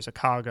carriers,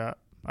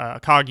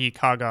 Akagi,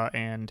 Kaga,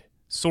 and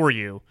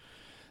Soryu.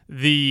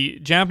 The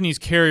Japanese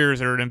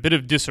carriers are in a bit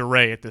of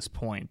disarray at this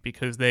point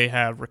because they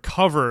have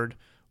recovered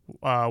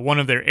one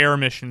of their air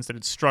missions that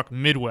had struck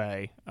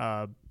Midway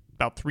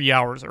about 3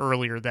 hours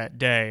earlier that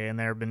day, and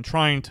they've been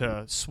trying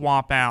to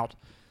swap out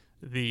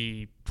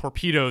the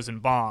torpedoes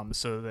and bombs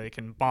so they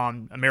can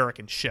bomb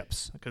American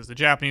ships, because the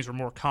Japanese were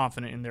more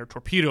confident in their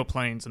torpedo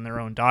planes than their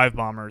own dive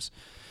bombers.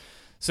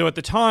 So at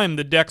the time,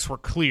 the decks were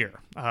clear.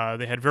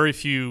 They had very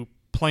few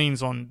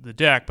planes on the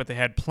deck, but they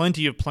had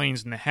plenty of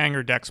planes in the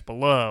hangar decks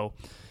below.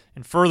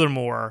 And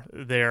furthermore,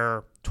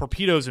 their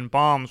torpedoes and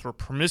bombs were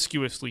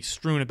promiscuously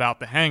strewn about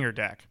the hangar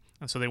deck.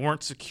 And so they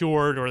weren't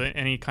secured or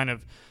any kind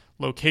of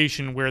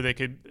location where they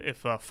could,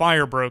 if a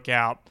fire broke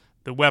out,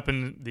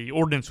 the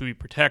ordnance would be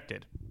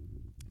protected.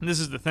 And this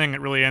is the thing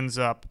that really ends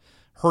up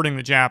hurting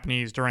the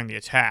Japanese during the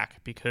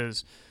attack,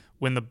 because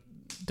when the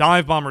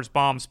dive bombers'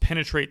 bombs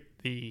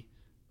penetrate the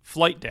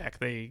flight deck,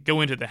 they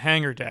go into the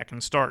hangar deck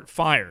and start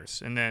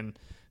fires, and then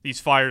these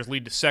fires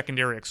lead to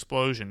secondary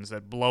explosions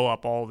that blow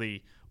up all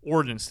the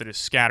ordnance that is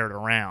scattered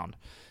around.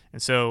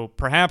 And so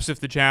perhaps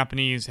if the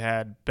Japanese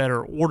had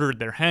better ordered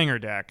their hangar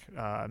deck,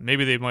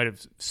 maybe they might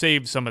have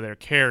saved some of their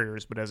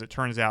carriers, but as it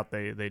turns out,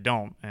 they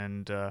don't.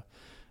 And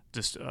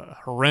just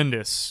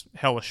horrendous,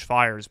 hellish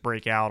fires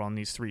break out on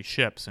these 3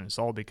 ships, and it's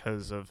all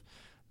because of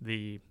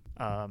the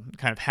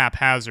kind of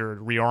haphazard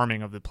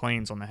rearming of the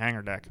planes on the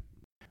hangar deck.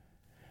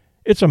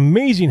 It's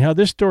amazing how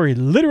this story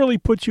literally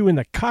puts you in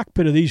the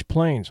cockpit of these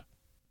planes.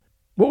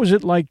 What was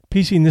it like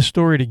piecing this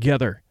story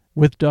together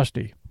with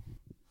Dusty?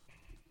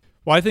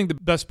 Well, I think the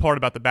best part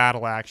about the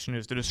battle action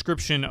is the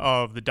description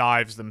of the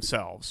dives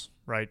themselves,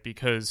 right?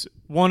 Because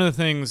one of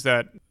the things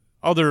that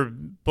other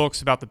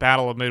books about the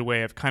Battle of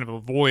Midway have kind of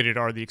avoided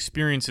are the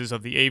experiences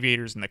of the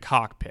aviators in the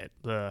cockpit,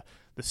 the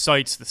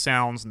sights, the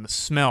sounds, and the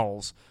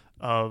smells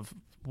of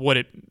what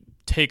it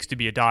takes to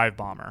be a dive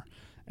bomber.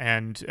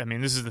 And, I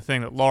mean, this is the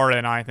thing that Laura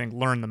and I think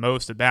learned the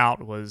most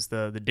about, was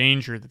the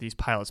danger that these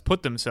pilots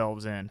put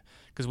themselves in.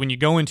 Because when you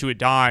go into a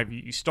dive,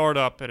 you start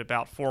up at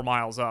about 4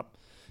 miles up,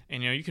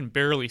 and, you can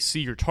barely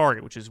see your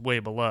target, which is way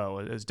below.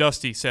 As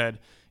Dusty said,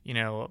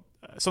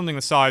 something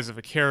the size of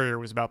a carrier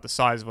was about the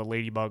size of a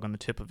ladybug on the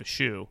tip of a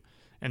shoe.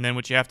 And then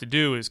what you have to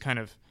do is kind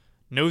of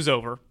nose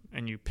over,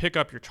 and you pick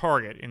up your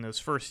target in those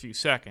first few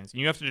seconds. And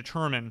you have to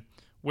determine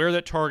where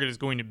that target is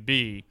going to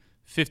be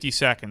 50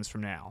 seconds from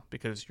now,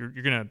 because you're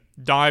going to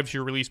dive to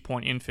your release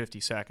point in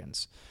 50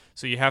 seconds.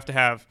 So you have to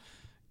have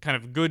kind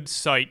of good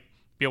sight,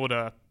 be able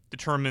to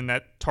determine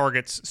that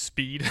target's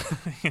speed,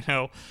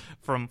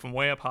 from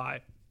way up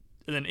high,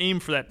 and then aim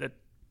for that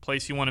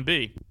place you want to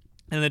be.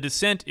 And the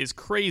descent is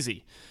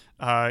crazy.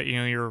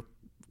 You're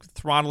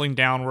throttling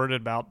downward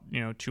at about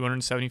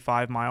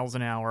 275 miles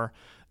an hour.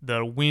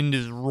 The wind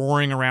is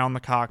roaring around the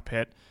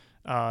cockpit.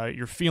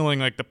 You're feeling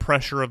like the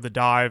pressure of the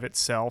dive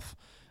itself.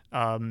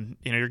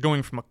 You're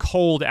going from a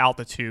cold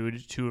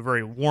altitude to a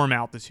very warm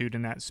altitude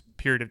in that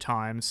period of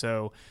time.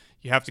 So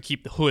you have to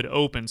keep the hood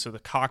open so the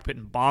cockpit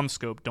and bomb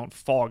scope don't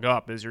fog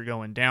up as you're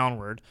going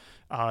downward.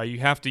 You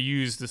have to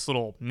use this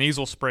little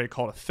nasal spray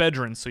called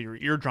ephedrine so your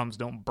eardrums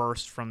don't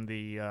burst from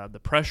the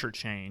pressure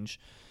change.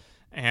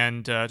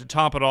 And to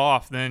top it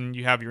off, then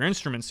you have your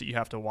instruments that you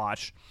have to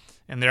watch.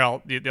 And the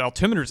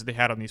altimeters that they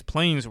had on these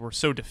planes were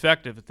so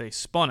defective that they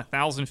spun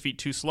 1,000 feet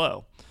too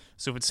slow.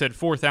 So if it said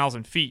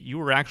 4,000 feet, you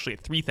were actually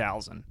at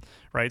 3,000,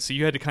 right? So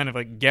you had to kind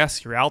of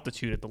guess your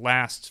altitude at the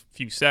last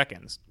few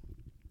seconds.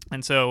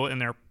 And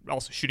they're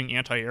also shooting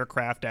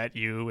anti-aircraft at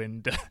you,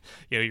 and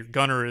your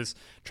gunner is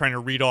trying to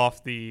read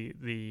off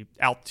the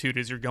altitude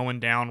as you're going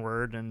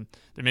downward, and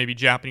there may be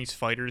Japanese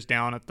fighters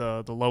down at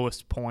the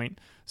lowest point.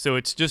 So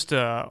it's just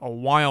a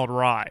wild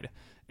ride.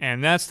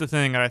 And that's the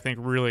thing that I think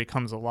really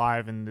comes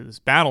alive in this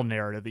battle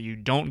narrative that you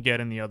don't get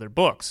in the other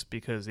books,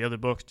 because the other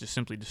books just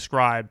simply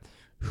describe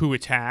who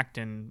attacked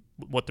and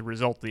what the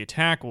result of the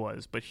attack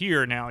was. But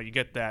here now you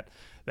get that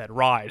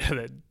ride,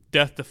 that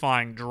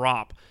death-defying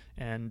drop,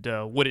 and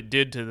what it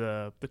did to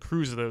the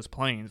crews of those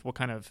planes, what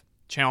kind of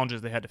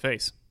challenges they had to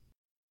face.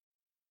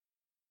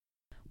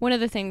 One of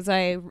the things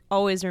I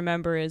always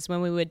remember is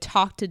when we would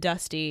talk to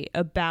Dusty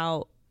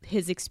about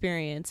his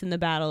experience in the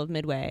Battle of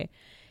Midway.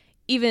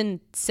 Even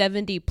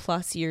 70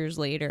 plus years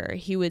later,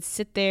 he would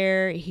sit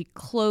there, he'd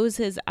close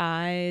his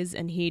eyes,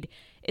 and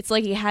it's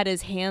like he had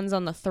his hands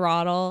on the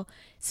throttle.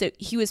 So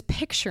he was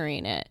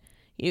picturing it.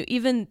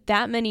 Even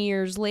that many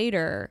years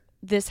later,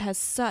 this has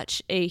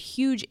such a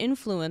huge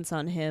influence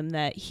on him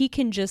that he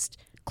can just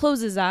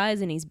close his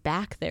eyes and he's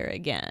back there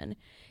again.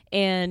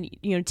 And,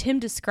 Tim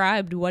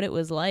described what it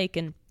was like,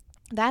 and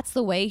that's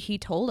the way he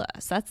told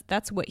us.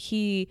 That's what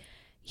he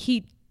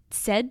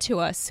said to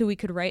us so we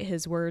could write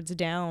his words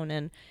down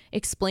and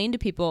explain to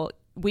people.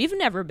 We've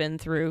never been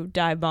through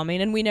dive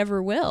bombing, and we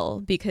never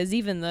will, because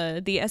even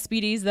the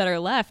SBDs that are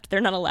left,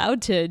 they're not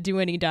allowed to do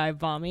any dive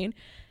bombing.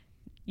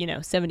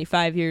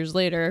 75 years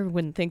later,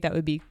 wouldn't think that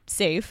would be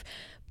safe.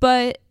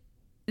 But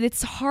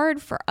it's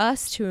hard for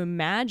us to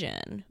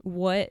imagine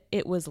what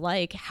it was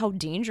like, how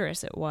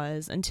dangerous it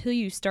was, until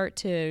you start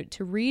to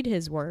read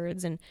his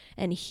words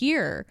and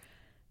hear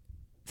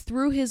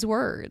through his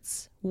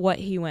words what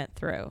he went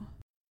through.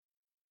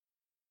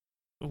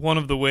 One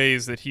of the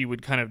ways that he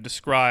would kind of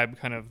describe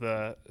kind of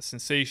the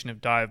sensation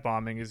of dive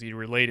bombing is he'd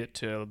relate it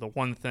to the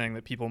one thing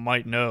that people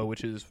might know,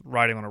 which is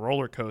riding on a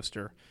roller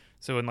coaster.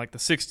 So in like the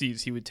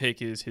 60s, he would take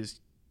his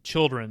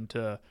children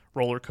to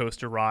roller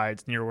coaster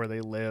rides near where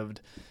they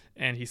lived.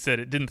 And he said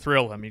it didn't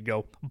thrill him. He'd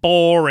go,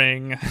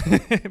 boring,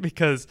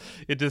 because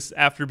it just,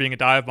 after being a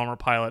dive bomber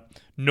pilot,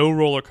 no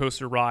roller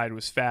coaster ride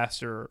was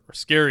fast or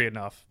scary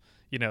enough,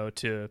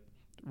 to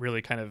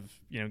really kind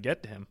of,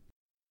 get to him.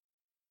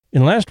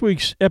 In last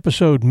week's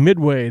episode,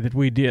 Midway, that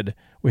we did,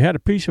 we had a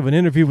piece of an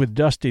interview with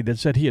Dusty that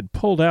said he had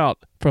pulled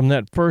out from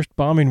that first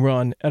bombing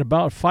run at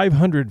about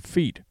 500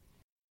 feet.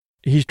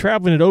 He's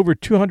traveling at over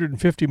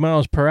 250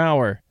 miles per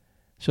hour,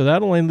 so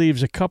that only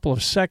leaves a couple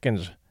of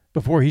seconds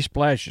before he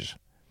splashes.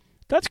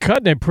 That's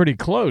cutting it pretty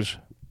close.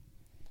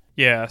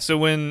 Yeah, so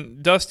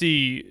when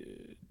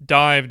Dusty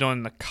dived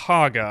on the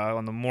Kaga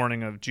on the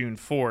morning of June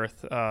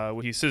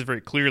 4th, he says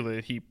very clearly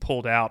that he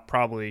pulled out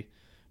probably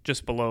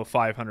just below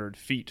 500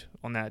 feet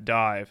on that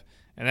dive.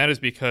 And that is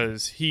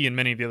because he and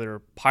many of the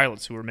other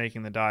pilots who were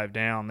making the dive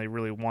down, they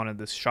really wanted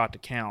this shot to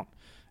count.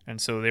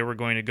 And so they were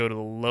going to go to the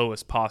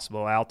lowest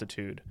possible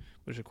altitude,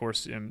 which of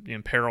course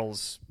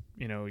imperils,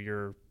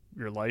 your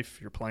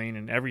life, your plane,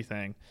 and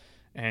everything.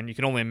 And you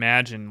can only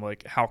imagine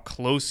like how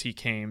close he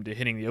came to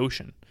hitting the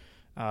ocean.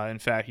 In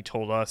fact, he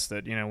told us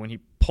that, when he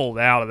pulled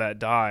out of that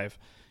dive,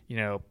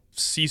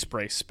 sea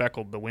spray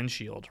speckled the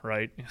windshield,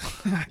 right?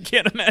 I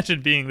can't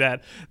imagine being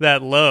that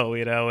low,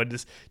 and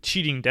just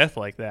cheating death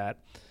like that.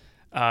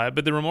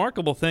 But the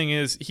remarkable thing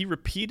is he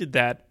repeated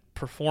that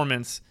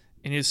performance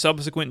in his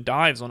subsequent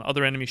dives on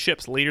other enemy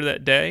ships later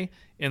that day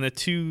in the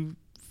 2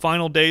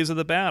 final days of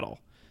the battle.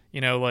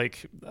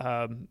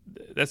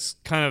 That's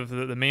kind of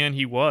the man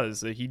he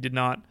was. He did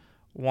not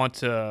want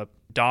to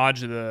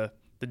dodge the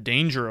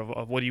danger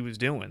of what he was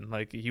doing.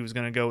 Like, he was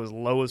going to go as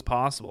low as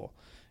possible.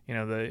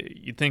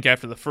 You'd think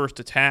after the first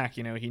attack,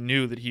 he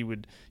knew that he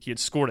had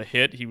scored a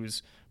hit. He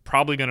was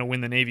probably going to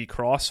win the Navy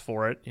Cross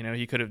for it.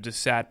 He could have just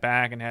sat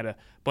back and had a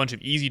bunch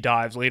of easy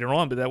dives later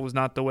on, but that was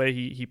not the way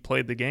he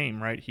played the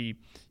game, right? He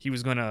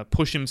was going to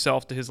push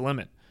himself to his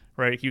limit,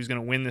 right? He was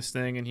going to win this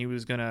thing, and he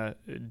was going to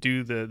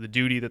do the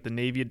duty that the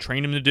Navy had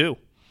trained him to do.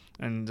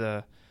 And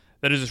that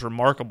is just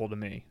remarkable to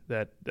me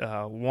that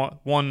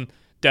one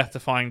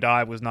death-defying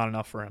dive was not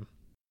enough for him.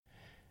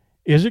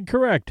 Is it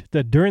correct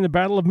that during the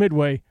Battle of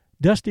Midway,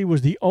 Dusty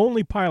was the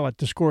only pilot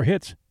to score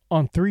hits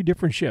on 3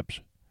 different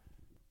ships?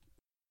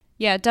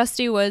 Yeah,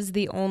 Dusty was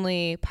the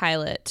only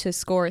pilot to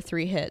score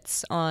 3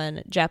 hits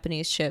on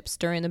Japanese ships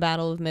during the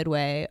Battle of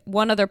Midway.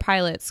 One other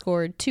pilot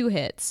scored 2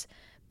 hits,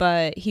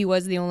 but he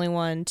was the only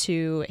one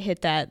to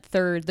hit that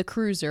third, the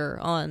cruiser,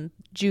 on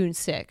June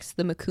 6th,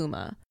 the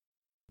Mikuma.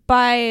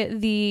 By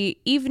the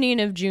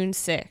evening of June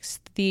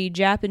 6th, the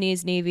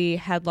Japanese Navy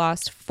had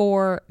lost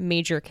 4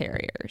 major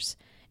carriers.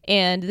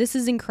 And this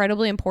is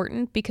incredibly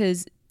important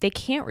because they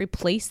can't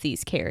replace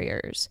these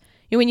carriers.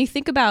 When you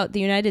think about the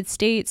United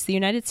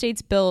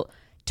States built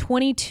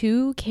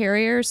 22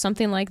 carriers,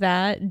 something like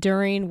that,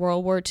 during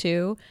World War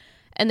II,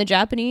 and the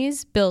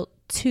Japanese built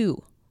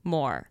 2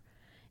 more.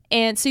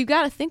 And so you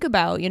got to think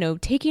about,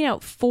 taking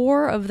out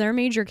 4 of their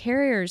major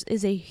carriers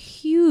is a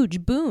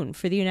huge boon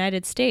for the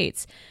United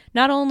States,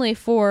 not only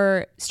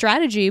for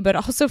strategy, but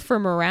also for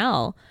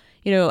morale.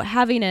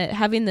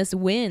 Having this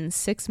win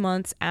 6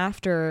 months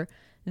after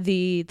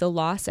the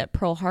loss at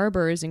Pearl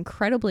Harbor is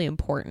incredibly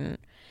important,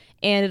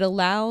 and it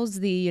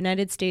allows the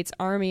United States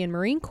Army and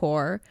Marine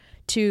Corps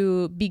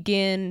to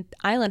begin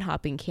island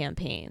hopping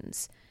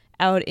campaigns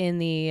out in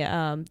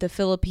the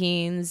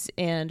Philippines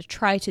and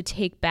try to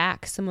take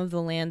back some of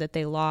the land that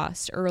they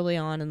lost early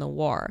on in the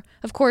war.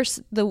 Of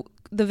course, the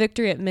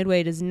victory at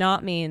Midway does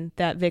not mean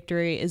that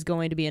victory is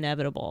going to be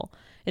inevitable.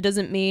 It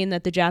doesn't mean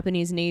that the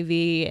Japanese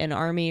Navy and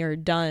Army are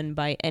done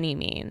by any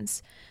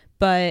means,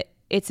 but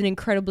it's an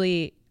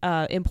incredibly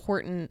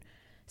important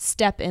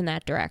step in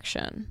that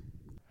direction.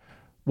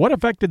 What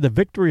effect did the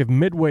victory of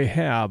Midway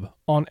have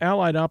on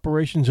Allied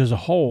operations as a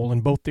whole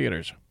in both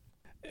theaters?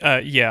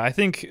 I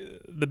think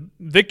the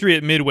victory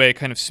at Midway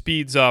kind of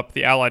speeds up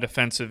the Allied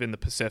offensive in the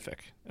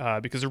Pacific,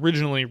 because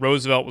originally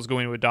Roosevelt was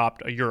going to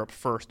adopt a Europe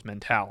first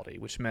mentality,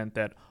 which meant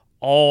that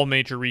all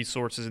major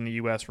resources in the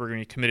U.S. were going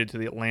to be committed to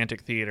the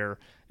Atlantic theater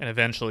and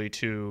eventually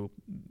to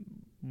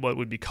what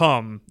would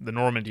become the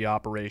Normandy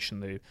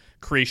operation, the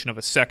creation of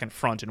a second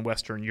front in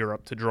Western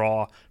Europe to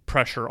draw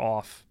pressure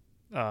off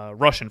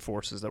Russian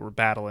forces that were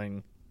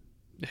battling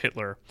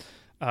Hitler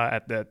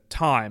at that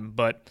time.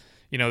 But,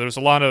 there was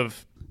a lot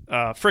of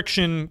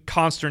friction,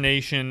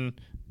 consternation,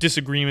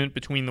 disagreement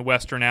between the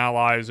Western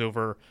Allies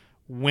over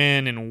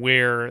when and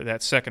where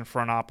that second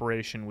front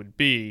operation would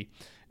be.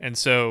 And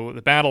so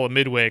the Battle of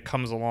Midway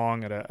comes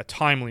along at a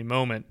timely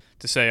moment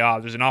to say,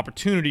 there's an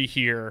opportunity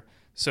here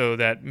so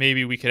that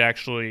maybe we could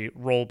actually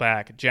roll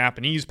back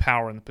Japanese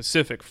power in the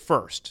Pacific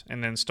first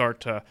and then start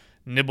to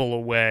nibble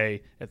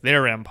away at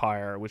their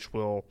empire, which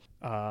will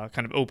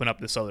kind of open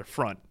up this other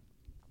front.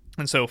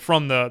 And so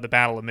from the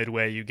Battle of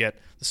Midway, you get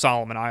the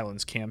Solomon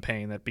Islands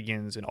campaign that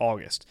begins in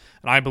August.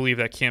 And I believe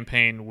that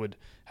campaign would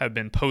have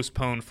been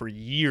postponed for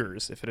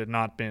years if it had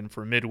not been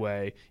for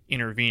Midway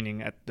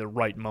intervening at the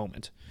right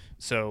moment.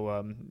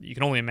 So you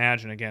can only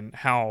imagine, again,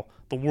 how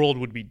the world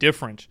would be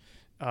different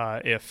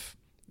if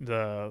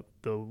the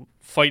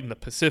fight in the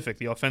Pacific,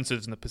 the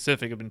offensives in the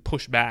Pacific, have been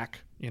pushed back,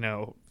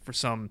 for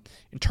some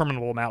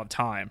interminable amount of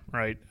time,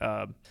 right?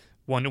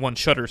 One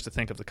shudders to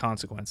think of the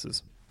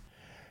consequences.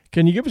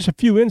 Can you give us a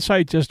few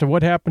insights as to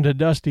what happened to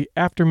Dusty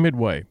after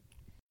Midway?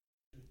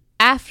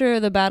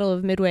 After the Battle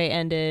of Midway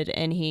ended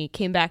and he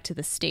came back to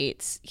the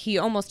States, he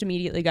almost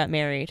immediately got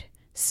married.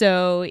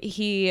 So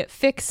he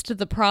fixed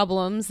the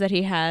problems that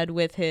he had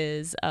with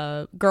his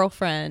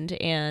girlfriend,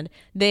 and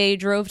they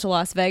drove to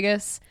Las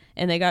Vegas,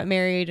 and they got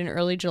married in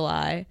early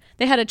July.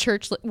 They had a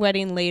church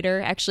wedding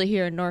later, actually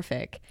here in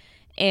Norfolk.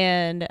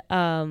 And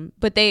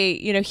but they,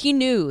 he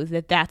knew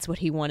that that's what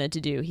he wanted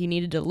to do. He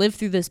needed to live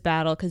through this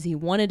battle because he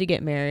wanted to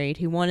get married.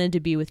 He wanted to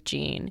be with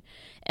Jean.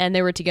 And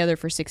they were together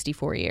for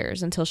 64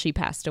 years until she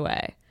passed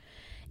away.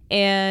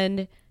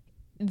 And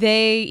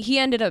he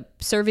ended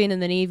up serving in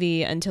the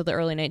Navy until the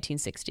early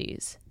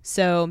 1960s.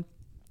 So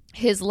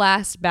his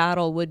last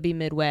battle would be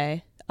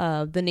Midway.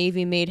 The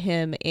Navy made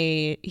him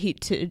a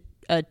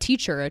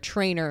teacher, a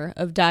trainer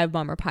of dive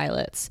bomber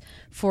pilots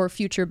for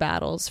future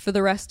battles for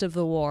the rest of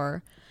the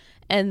war.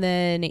 And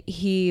then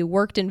he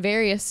worked in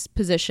various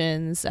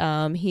positions.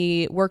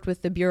 He worked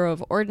with the Bureau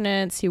of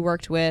Ordnance. He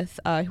worked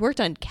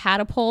on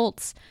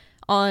catapults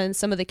on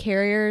some of the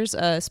carriers,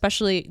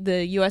 especially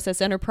the USS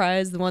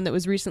Enterprise, the one that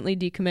was recently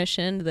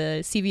decommissioned,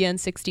 the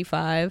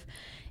CVN-65.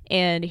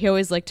 And he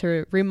always liked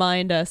to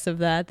remind us of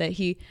that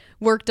he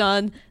worked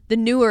on the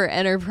newer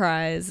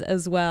Enterprise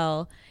as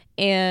well.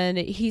 And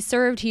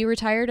he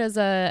retired as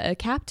a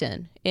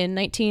captain in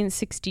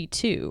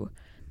 1962.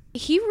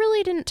 He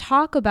really didn't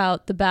talk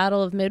about the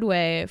Battle of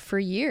Midway for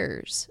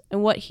years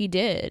and what he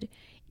did.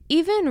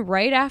 Even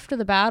right after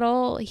the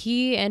battle,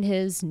 he and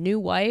his new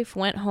wife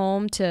went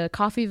home to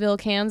Coffeyville,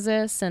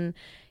 Kansas, and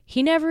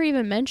he never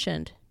even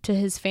mentioned to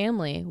his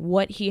family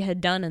what he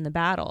had done in the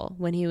battle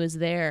when he was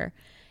there.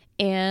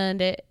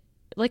 And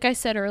like I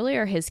said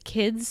earlier, his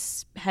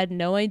kids had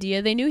no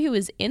idea. They knew he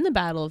was in the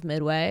Battle of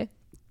Midway,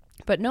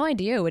 but no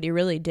idea what he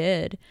really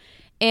did.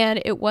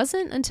 And it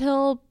wasn't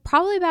until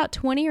probably about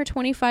 20 or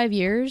 25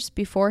 years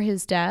before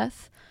his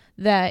death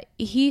that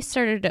he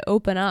started to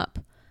open up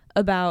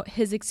about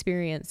his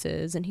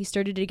experiences, and he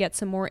started to get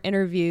some more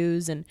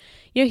interviews. And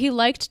he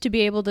liked to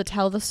be able to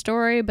tell the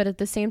story, but at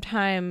the same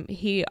time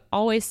he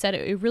always said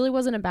it really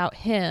wasn't about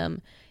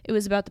him. It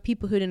was about the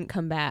people who didn't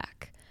come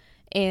back.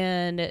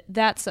 And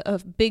that's a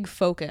big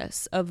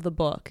focus of the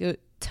book.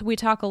 We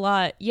talk a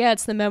lot,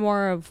 it's the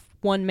memoir of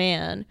one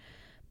man,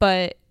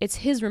 but it's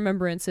his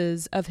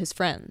remembrances of his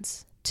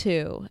friends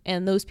too,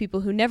 and those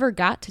people who never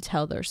got to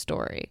tell their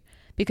story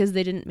because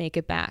they didn't make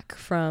it back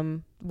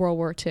from World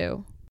War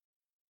II.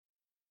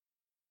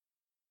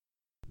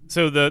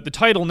 So the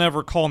title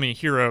 "Never Call Me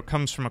Hero"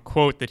 comes from a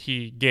quote that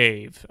he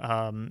gave.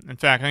 In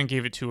fact, I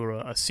gave it to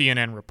a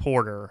CNN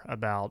reporter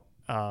about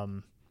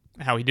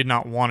how he did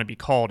not want to be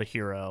called a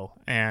hero.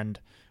 And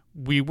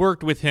we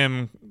worked with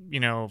him,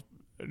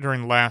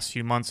 during the last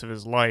few months of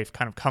his life,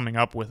 kind of coming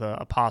up with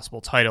a possible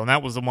title. And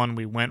that was the one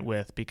we went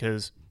with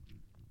because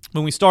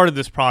when we started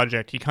this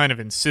project, he kind of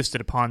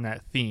insisted upon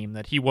that theme,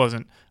 that he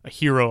wasn't a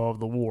hero of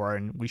the war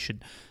and we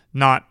should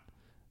not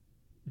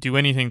do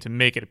anything to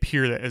make it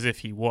appear as if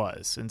he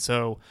was. And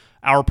so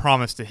our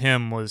promise to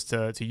him was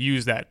to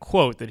use that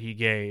quote that he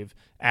gave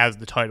as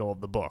the title of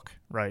the book,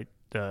 right?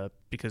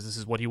 Because this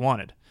is what he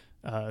wanted.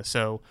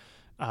 So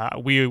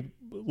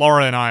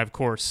Laura and I, of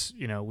course,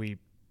 we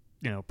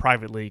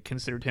privately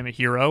considered him a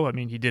hero. I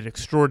mean, he did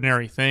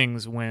extraordinary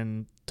things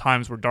when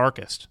times were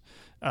darkest.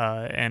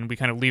 And we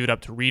kind of leave it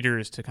up to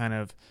readers to kind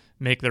of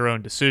make their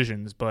own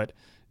decisions. But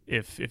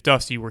if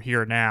Dusty were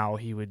here now,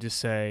 he would just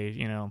say,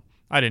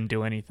 I didn't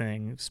do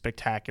anything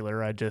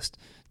spectacular. I just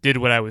did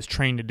what I was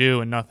trained to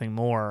do and nothing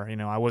more.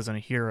 I wasn't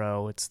a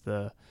hero. It's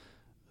the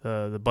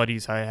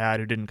buddies I had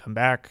who didn't come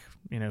back,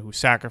 who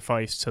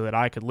sacrificed so that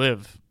I could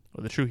live,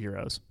 were the true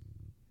heroes.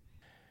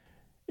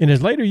 In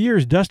his later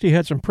years, Dusty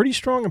had some pretty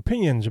strong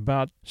opinions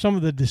about some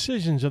of the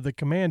decisions of the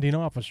commanding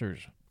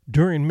officers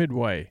during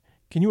Midway.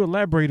 Can you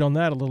elaborate on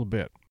that a little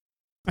bit?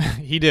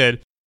 He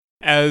did.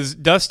 As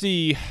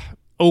Dusty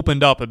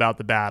opened up about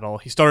the battle,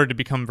 he started to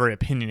become very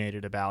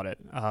opinionated about it.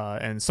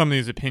 And some of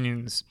these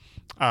opinions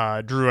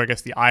drew, I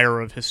guess, the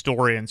ire of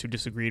historians who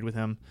disagreed with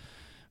him.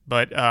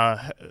 But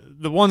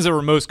the ones that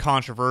were most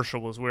controversial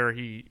was where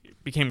he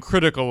became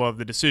critical of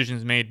the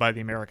decisions made by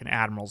the American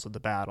admirals of the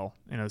battle.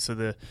 So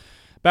the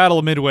Battle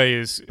of Midway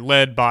is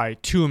led by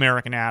two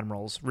American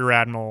admirals, Rear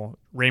Admiral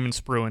Raymond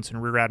Spruance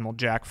and Rear Admiral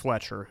Jack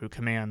Fletcher, who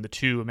command the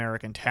two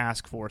American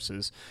task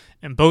forces.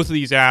 And both of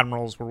these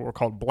admirals were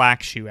called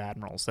Black Shoe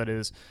admirals. That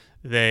is,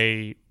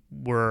 they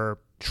were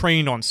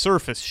trained on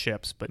surface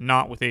ships, but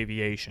not with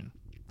aviation.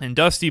 And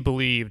Dusty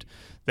believed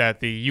that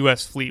the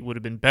U.S. fleet would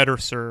have been better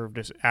served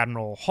as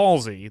Admiral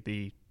Halsey,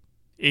 the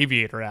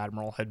aviator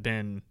admiral had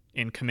been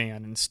in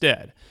command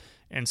instead.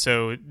 And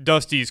so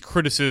Dusty's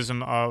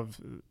criticism of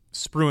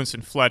Spruance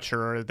and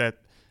Fletcher are that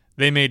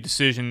they made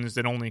decisions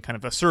that only kind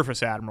of a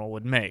surface admiral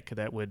would make,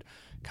 that would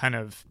kind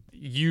of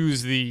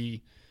use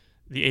the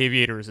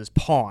aviators as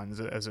pawns,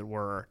 as it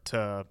were,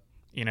 to,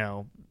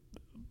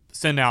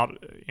 send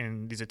out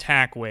in these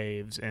attack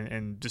waves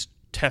and just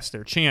test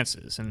their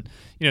chances. And,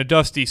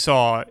 Dusty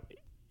saw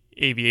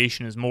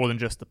aviation as more than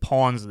just the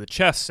pawns of the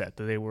chess set,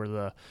 that they were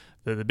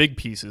the big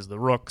pieces, the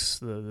rooks,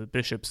 the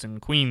bishops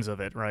and queens of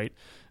it, right?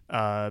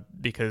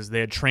 Because they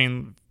had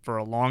trained for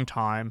a long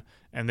time,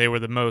 and they were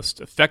the most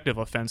effective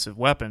offensive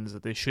weapons,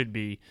 that they should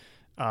be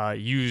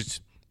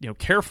used,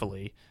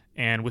 carefully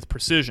and with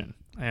precision.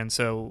 And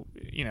so,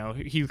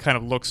 he kind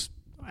of looks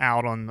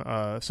out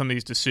on some of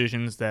these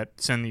decisions that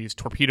send these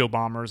torpedo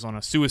bombers on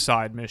a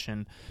suicide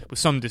mission with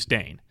some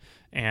disdain.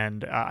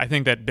 And I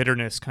think that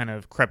bitterness kind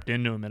of crept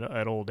into him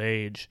at old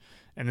age,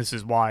 and this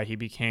is why he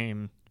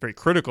became very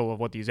critical of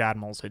what these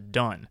admirals had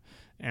done.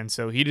 And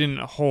so he didn't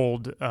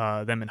hold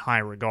them in high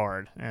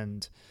regard.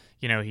 And,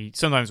 he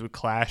sometimes would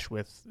clash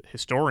with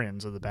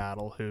historians of the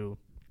battle who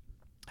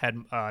had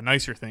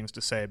nicer things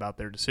to say about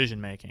their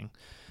decision-making.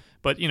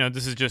 But,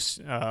 this is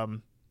just,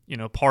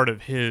 part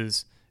of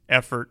his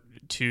effort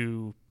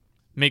to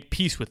make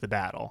peace with the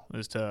battle,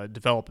 is to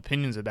develop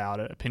opinions about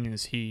it,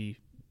 opinions he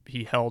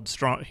had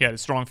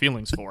strong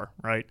feelings for,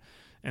 right?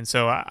 And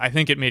so I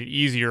think it made it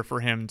easier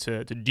for him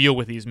to deal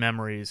with these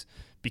memories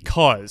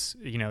because,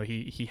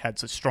 he had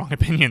such strong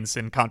opinions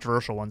and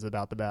controversial ones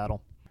about the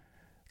battle.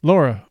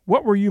 Laura,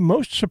 what were you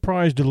most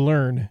surprised to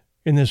learn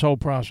in this whole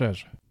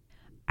process?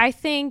 I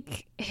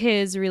think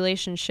his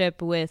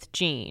relationship with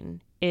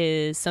Jean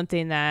is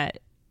something that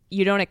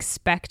you don't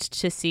expect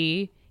to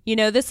see.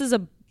 This is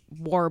a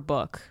war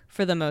book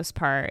for the most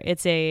part.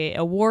 It's a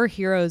war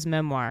hero's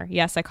memoir.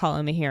 Yes, I call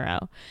him a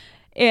hero.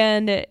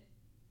 And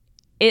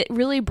it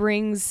really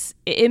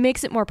it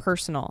makes it more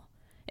personal.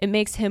 It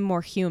makes him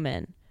more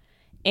human.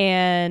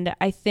 And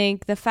I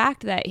think the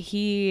fact that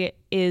he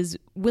is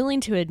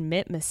willing to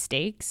admit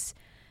mistakes,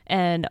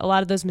 and a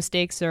lot of those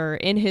mistakes are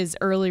in his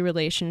early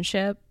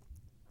relationship,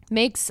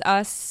 makes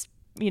us,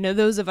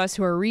 those of us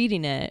who are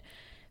reading it,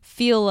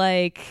 feel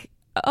like,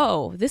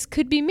 oh, this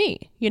could be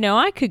me.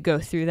 I could go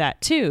through that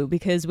too,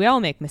 because we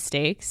all make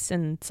mistakes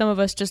and some of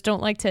us just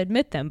don't like to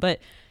admit them. But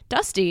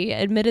Dusty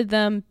admitted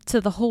them to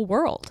the whole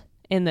world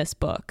in this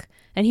book,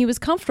 and he was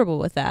comfortable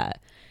with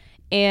that.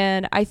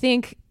 And I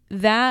think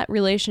that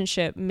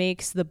relationship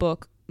makes the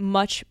book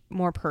much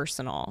more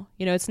personal.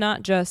 It's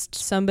not just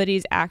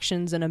somebody's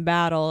actions in a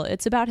battle.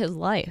 It's about his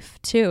life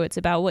too. It's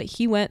about what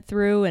he went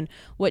through and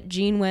what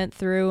Jean went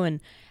through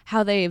and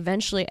how they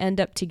eventually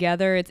end up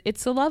together.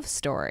 It's a love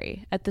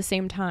story at the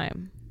same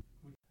time.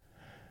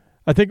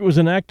 I think it was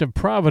an act of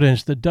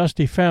providence that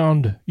Dusty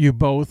found you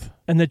both,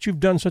 and that you've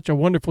done such a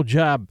wonderful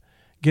job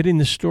getting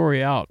the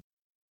story out.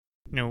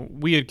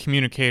 We had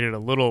communicated a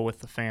little with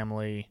the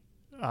family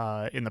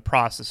in the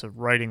process of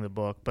writing the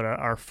book, but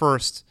our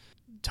first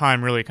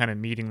time really kind of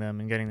meeting them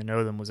and getting to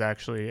know them was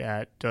actually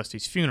at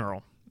Dusty's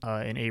funeral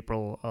in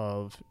April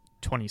of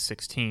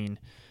 2016.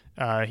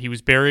 He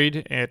was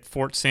buried at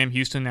Fort Sam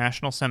Houston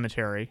National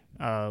Cemetery,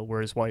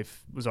 where his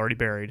wife was already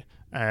buried,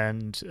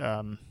 and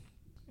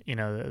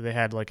they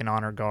had like an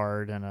honor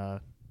guard and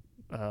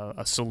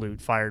a salute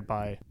fired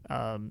by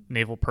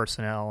naval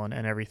personnel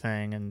and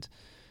everything. And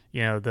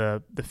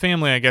the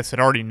family, I guess, had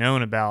already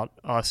known about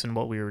us and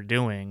what we were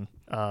doing.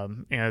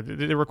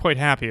 They were quite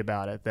happy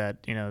about it,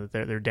 that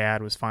their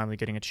dad was finally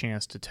getting a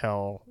chance to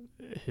tell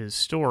his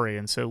story,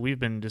 and so we've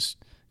been just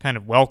kind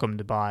of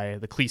welcomed by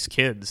the Cleese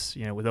kids,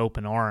 with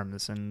open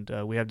arms, and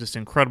we have just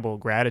incredible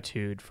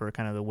gratitude for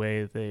kind of the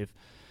way that they've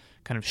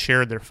kind of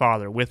shared their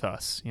father with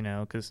us,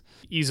 because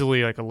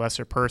easily like a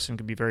lesser person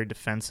could be very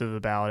defensive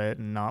about it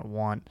and not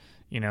want,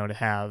 to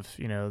have,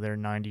 their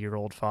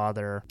 90-year-old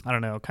father,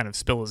 kind of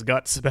spill his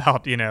guts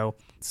about,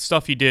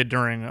 stuff he did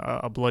during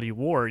a bloody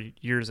war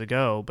years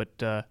ago. But,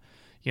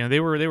 they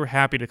were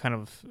happy to kind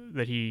of,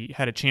 that he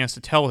had a chance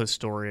to tell his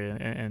story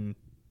and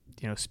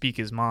speak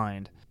his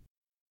mind.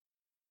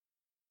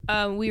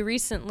 We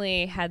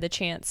recently had the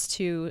chance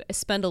to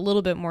spend a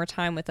little bit more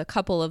time with a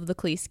couple of the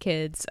Cleese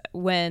kids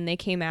when they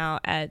came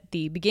out at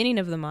the beginning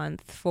of the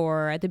month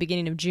at the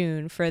beginning of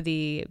June for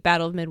the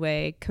Battle of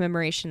Midway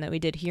commemoration that we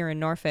did here in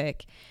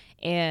Norfolk.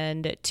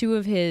 And two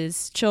of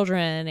his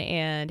children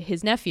and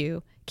his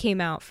nephew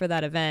came out for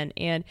that event,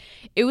 and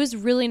it was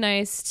really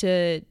nice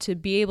to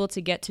be able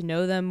to get to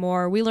know them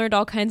more. We learned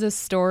all kinds of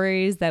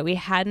stories that we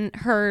hadn't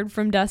heard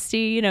from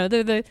Dusty.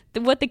 They're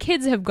what the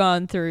kids have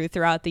gone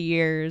throughout the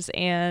years,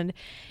 and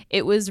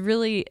it was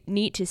really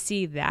neat to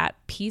see that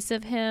piece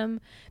of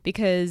him,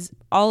 because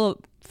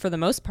for the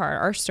most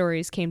part, our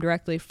stories came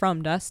directly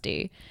from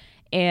Dusty,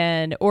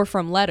 or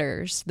from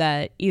letters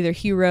that either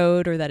he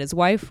wrote or that his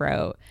wife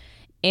wrote.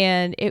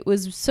 And it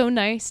was so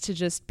nice to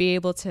just be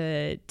able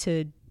to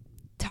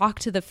talk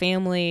to the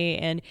family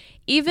and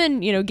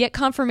even, get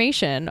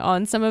confirmation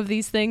on some of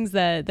these things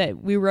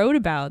that we wrote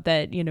about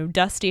that,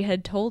 Dusty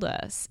had told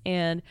us.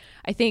 And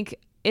I think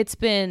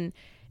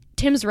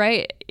Tim's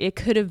right. It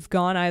could have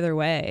gone either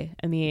way.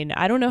 I mean,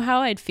 I don't know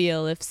how I'd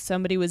feel if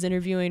somebody was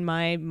interviewing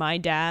my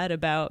dad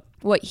about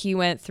what he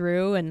went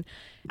through, and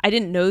I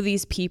didn't know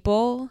these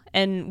people,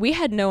 and we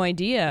had no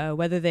idea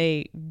whether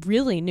they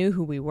really knew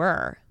who we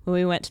were when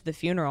we went to the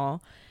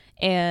funeral.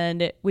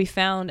 And we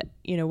found,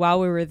 while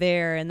we were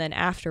there and then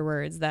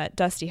afterwards, that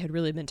Dusty had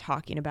really been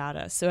talking about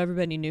us. So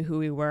everybody knew who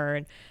we were,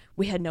 and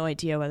we had no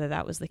idea whether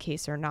that was the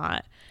case or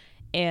not.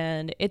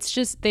 And it's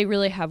just, they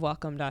really have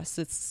welcomed us.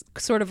 It's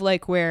sort of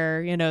like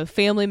where,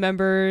 family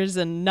members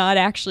and not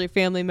actually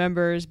family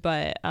members,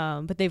 but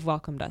they've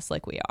welcomed us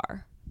like we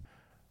are.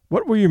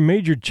 What were your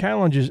major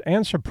challenges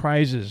and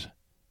surprises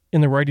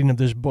in the writing of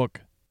this book?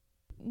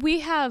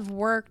 We have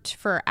worked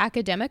for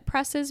academic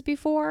presses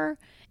before,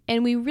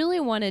 and we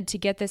really wanted to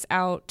get this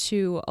out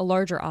to a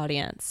larger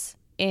audience.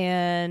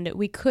 And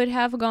we could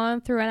have gone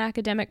through an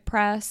academic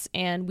press,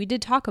 and we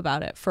did talk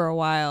about it for a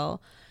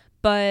while,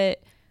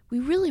 but we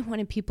really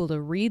wanted people to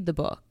read the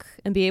book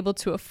and be able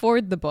to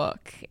afford the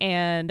book.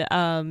 And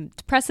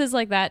presses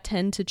like that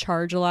tend to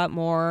charge a lot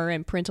more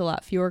and print a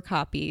lot fewer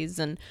copies.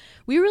 And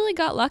we really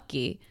got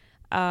lucky.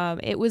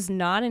 It was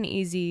not an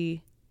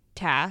easy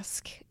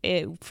task.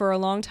 For a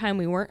long time,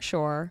 we weren't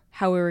sure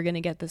how we were going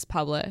to get this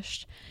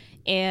published.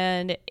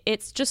 And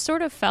it's just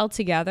sort of fell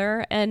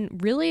together.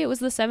 And really, it was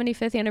the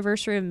 75th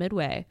anniversary of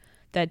Midway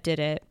that did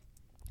it.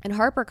 And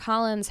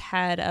HarperCollins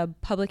had a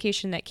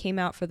publication that came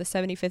out for the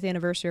 75th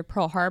anniversary of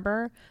Pearl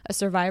Harbor, a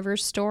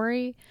survivor's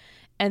story,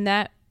 and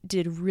that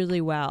did really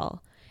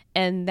well.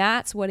 And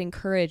that's what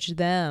encouraged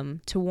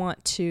them to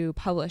want to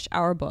publish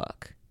our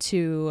book,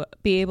 to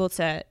be able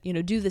to,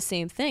 do the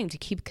same thing, to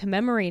keep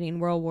commemorating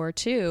World War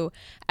II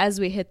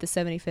as we hit the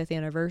 75th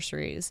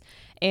anniversaries.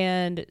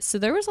 And so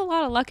there was a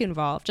lot of luck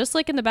involved. Just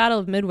like in the Battle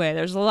of Midway,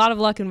 there's a lot of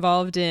luck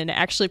involved in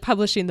actually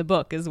publishing the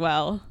book as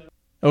well.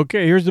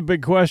 Okay, here's the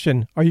big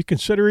question. Are you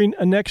considering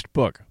a next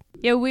book?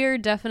 Yeah, we're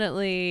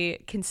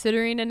definitely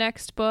considering a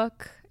next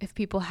book. If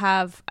people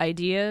have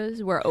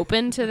ideas, we're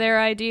open to their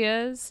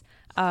ideas.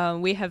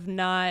 We have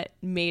not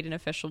made an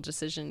official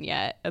decision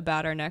yet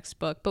about our next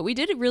book, but we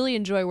did really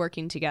enjoy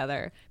working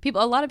together.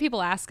 A lot of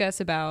people ask us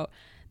about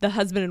the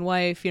husband and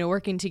wife,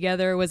 working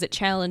together. Was it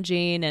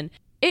challenging? And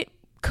it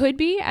could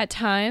be at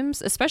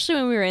times, especially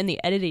when we were in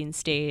the editing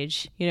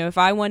stage. If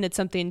I wanted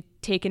something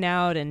taken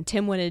out and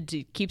Tim wanted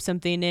to keep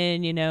something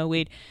in,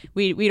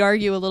 we'd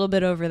argue a little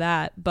bit over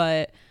that.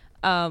 But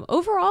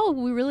overall,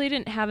 we really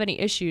didn't have any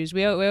issues.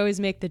 We always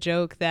make the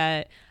joke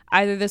that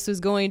either this was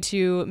going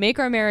to make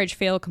our marriage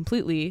fail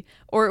completely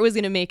or it was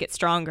going to make it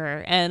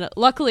stronger. And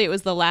luckily, it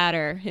was the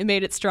latter. It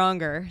made it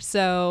stronger.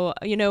 So,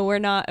 we're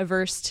not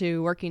averse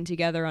to working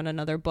together on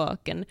another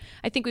book. And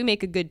I think we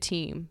make a good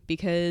team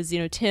because,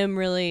 Tim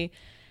really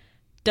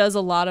does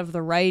a lot of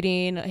the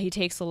writing. He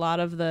takes a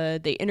lot of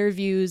the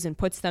interviews and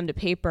puts them to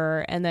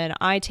paper. And then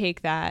I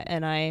take that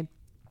and I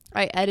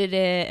edit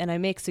it and I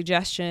make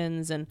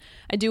suggestions and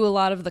I do a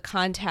lot of the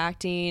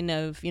contacting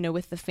of,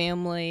 with the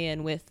family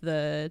and with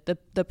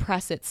the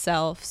press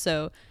itself.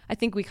 So I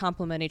think we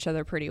complement each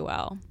other pretty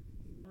well.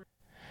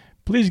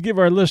 Please give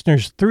our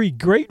listeners 3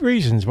 great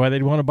reasons why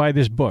they'd want to buy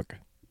this book.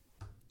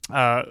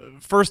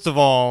 First of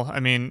all,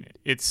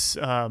 it's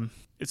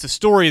a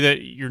story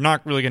that you're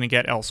not really going to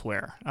get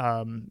elsewhere.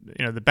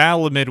 The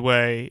Battle of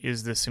Midway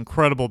is this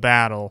incredible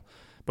battle,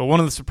 but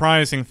one of the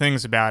surprising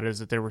things about it is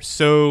that there were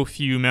so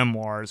few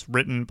memoirs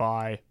written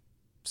by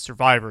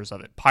survivors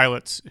of it,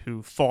 pilots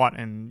who fought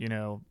in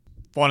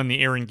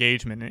the air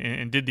engagement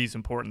and did these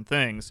important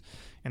things.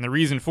 And the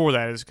reason for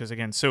that is because,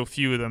 again, so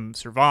few of them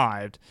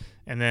survived,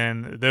 and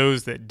then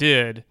those that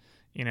did,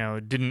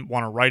 didn't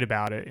want to write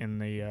about it in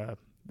the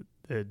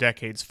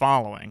decades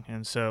following.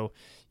 And so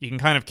you can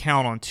kind of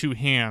count on 2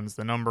 hands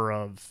the number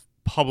of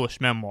published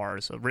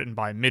memoirs written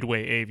by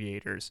Midway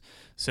aviators.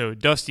 So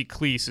Dusty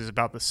Cleese is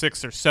about the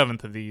 6th or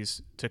 7th of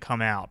these to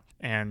come out.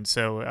 And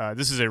so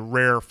this is a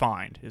rare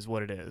find is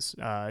what it is.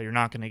 You're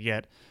not going to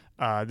get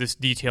this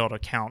detailed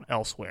account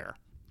elsewhere.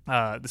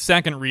 The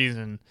second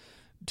reason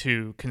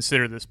to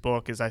consider this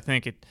book is I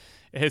think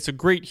it's a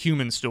great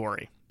human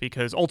story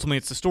because ultimately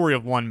it's the story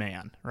of one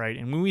man, right?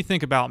 And when we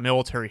think about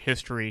military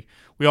history,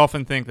 we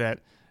often think that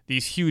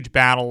these huge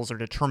battles are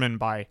determined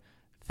by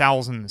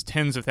thousands,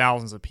 tens of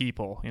thousands of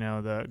people,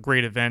 the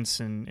great events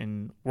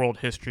in world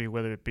history,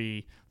 whether it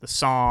be the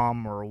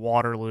Somme or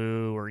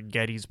Waterloo or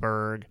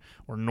Gettysburg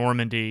or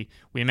Normandy,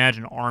 we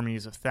imagine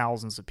armies of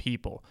thousands of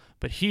people.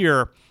 But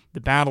here, the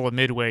Battle of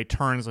Midway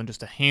turns on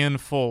just a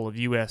handful of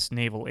U.S.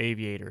 naval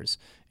aviators.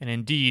 And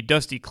indeed,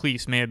 Dusty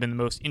Cleese may have been the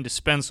most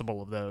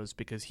indispensable of those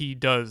because he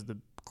does the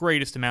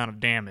greatest amount of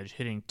damage,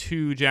 hitting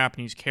 2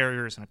 Japanese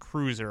carriers and a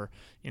cruiser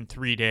in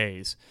 3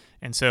 days.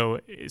 And so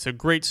it's a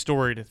great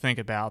story to think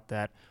about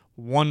that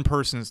one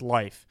person's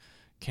life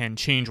can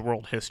change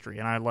world history.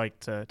 And I like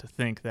to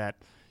think that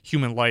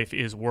human life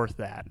is worth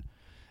that.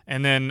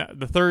 And then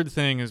the third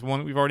thing is one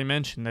that we've already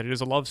mentioned, that it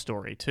is a love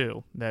story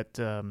too, that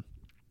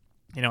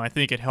I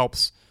think it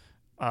helps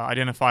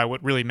identify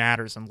what really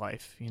matters in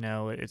life.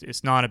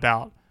 It's not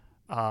about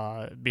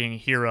being a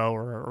hero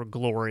or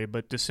glory,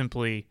 but to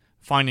simply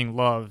finding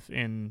love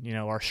in,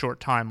 our short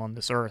time on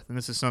this earth. And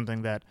this is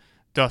something that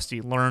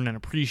Dusty learned and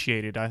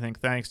appreciated, I think,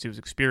 thanks to his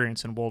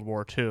experience in World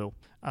War II,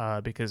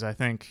 because I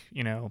think,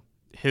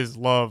 his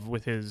love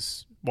with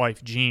his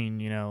wife,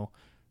 Jean,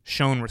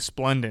 shone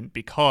resplendent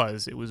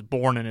because it was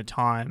born in a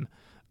time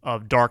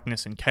of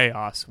darkness and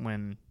chaos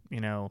when,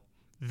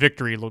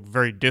 victory looked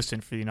very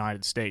distant for the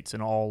United States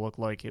and all looked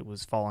like it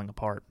was falling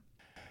apart.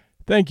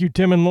 Thank you,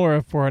 Tim and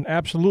Laura, for an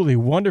absolutely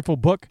wonderful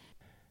book,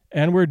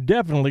 and we're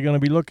definitely going to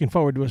be looking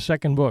forward to a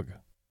second book.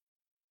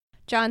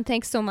 John,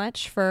 thanks so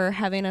much for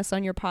having us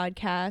on your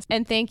podcast.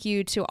 And thank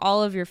you to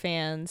all of your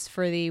fans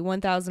for the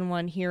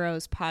 1001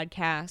 Heroes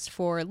podcast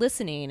for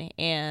listening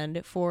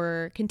and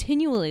for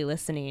continually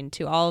listening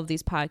to all of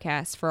these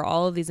podcasts for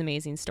all of these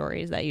amazing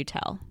stories that you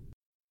tell.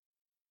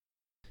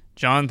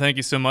 John, thank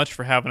you so much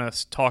for having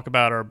us talk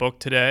about our book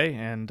today.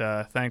 And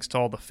thanks to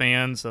all the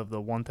fans of the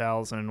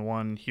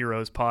 1001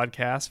 Heroes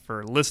podcast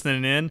for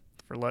listening in,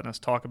 for letting us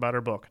talk about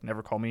our book,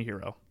 Never Call Me a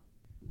Hero.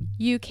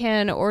 You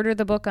can order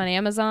the book on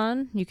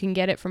Amazon. You can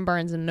get it from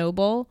Barnes &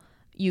 Noble.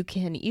 You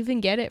can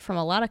even get it from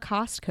a lot of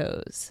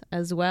Costco's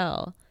as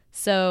well.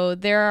 So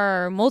there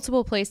are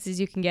multiple places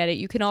you can get it.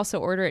 You can also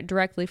order it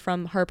directly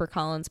from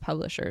HarperCollins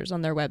Publishers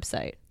on their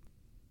website.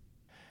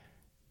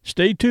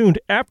 Stay tuned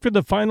after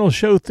the final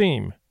show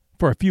theme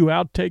for a few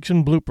outtakes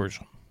and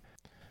bloopers.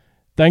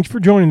 Thanks for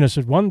joining us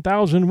at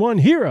 1001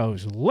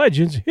 Heroes,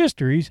 Legends,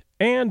 Histories,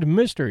 and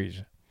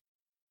Mysteries.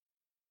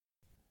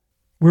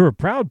 We're a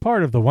proud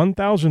part of the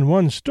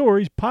 1001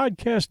 Stories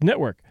podcast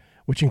network,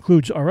 which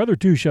includes our other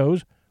two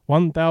shows,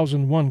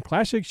 1001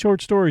 Classic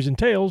Short Stories and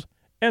Tales,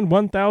 and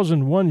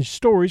 1001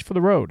 Stories for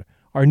the Road,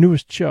 our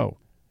newest show.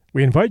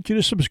 We invite you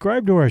to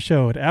subscribe to our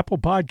show at Apple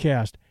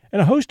Podcast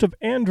and a host of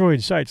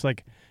Android sites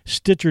like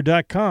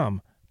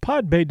Stitcher.com,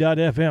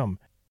 Podbay.fm.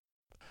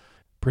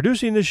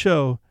 Producing this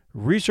show,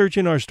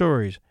 researching our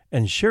stories,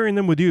 and sharing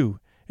them with you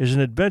is an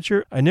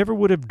adventure I never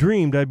would have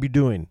dreamed I'd be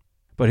doing.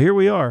 But here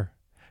we are.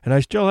 And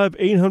I still have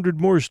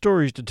 800 more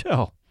stories to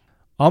tell.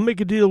 I'll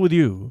make a deal with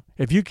you.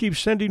 If you keep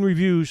sending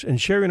reviews and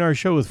sharing our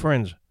show with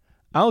friends,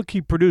 I'll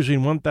keep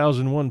producing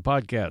 1001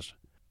 podcasts.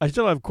 I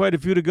still have quite a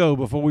few to go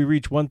before we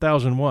reach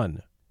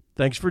 1001.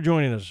 Thanks for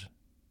joining us.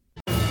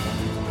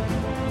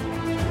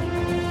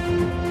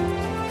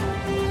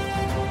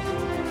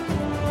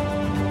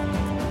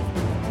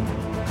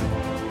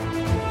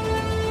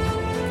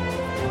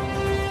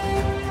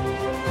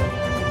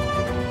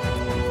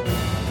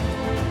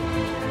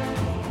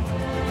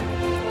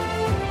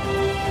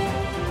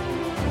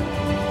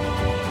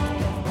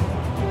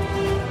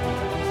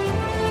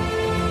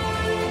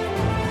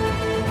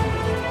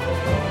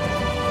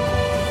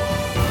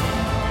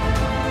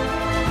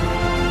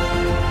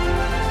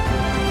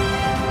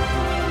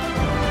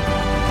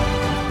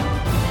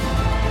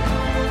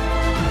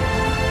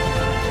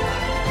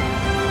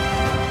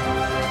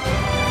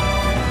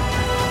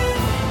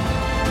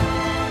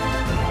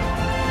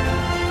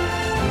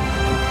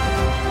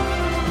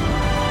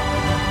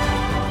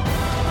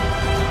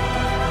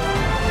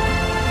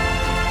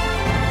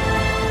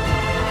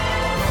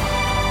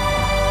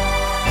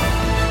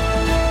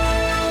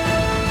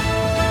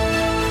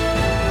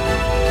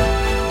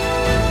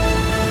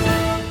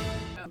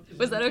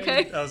 Was that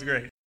okay? That was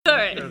great. All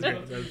right. That was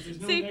great. There's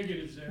no See?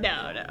 negatives there.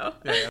 No.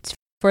 Yeah.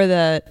 For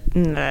the...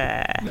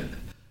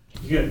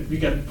 You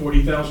got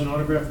 40,000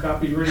 autograph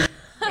copies ready?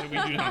 We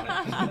do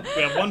not.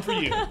 We have one for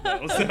you,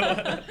 though,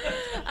 so.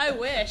 I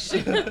wish.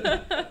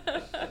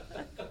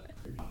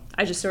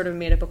 I just sort of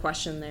made up a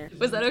question there.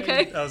 Was that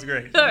okay? That was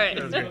great. All right.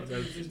 That was great.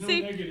 There's no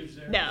See? negatives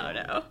there.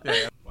 No.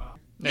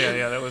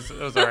 Yeah, that was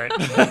all right.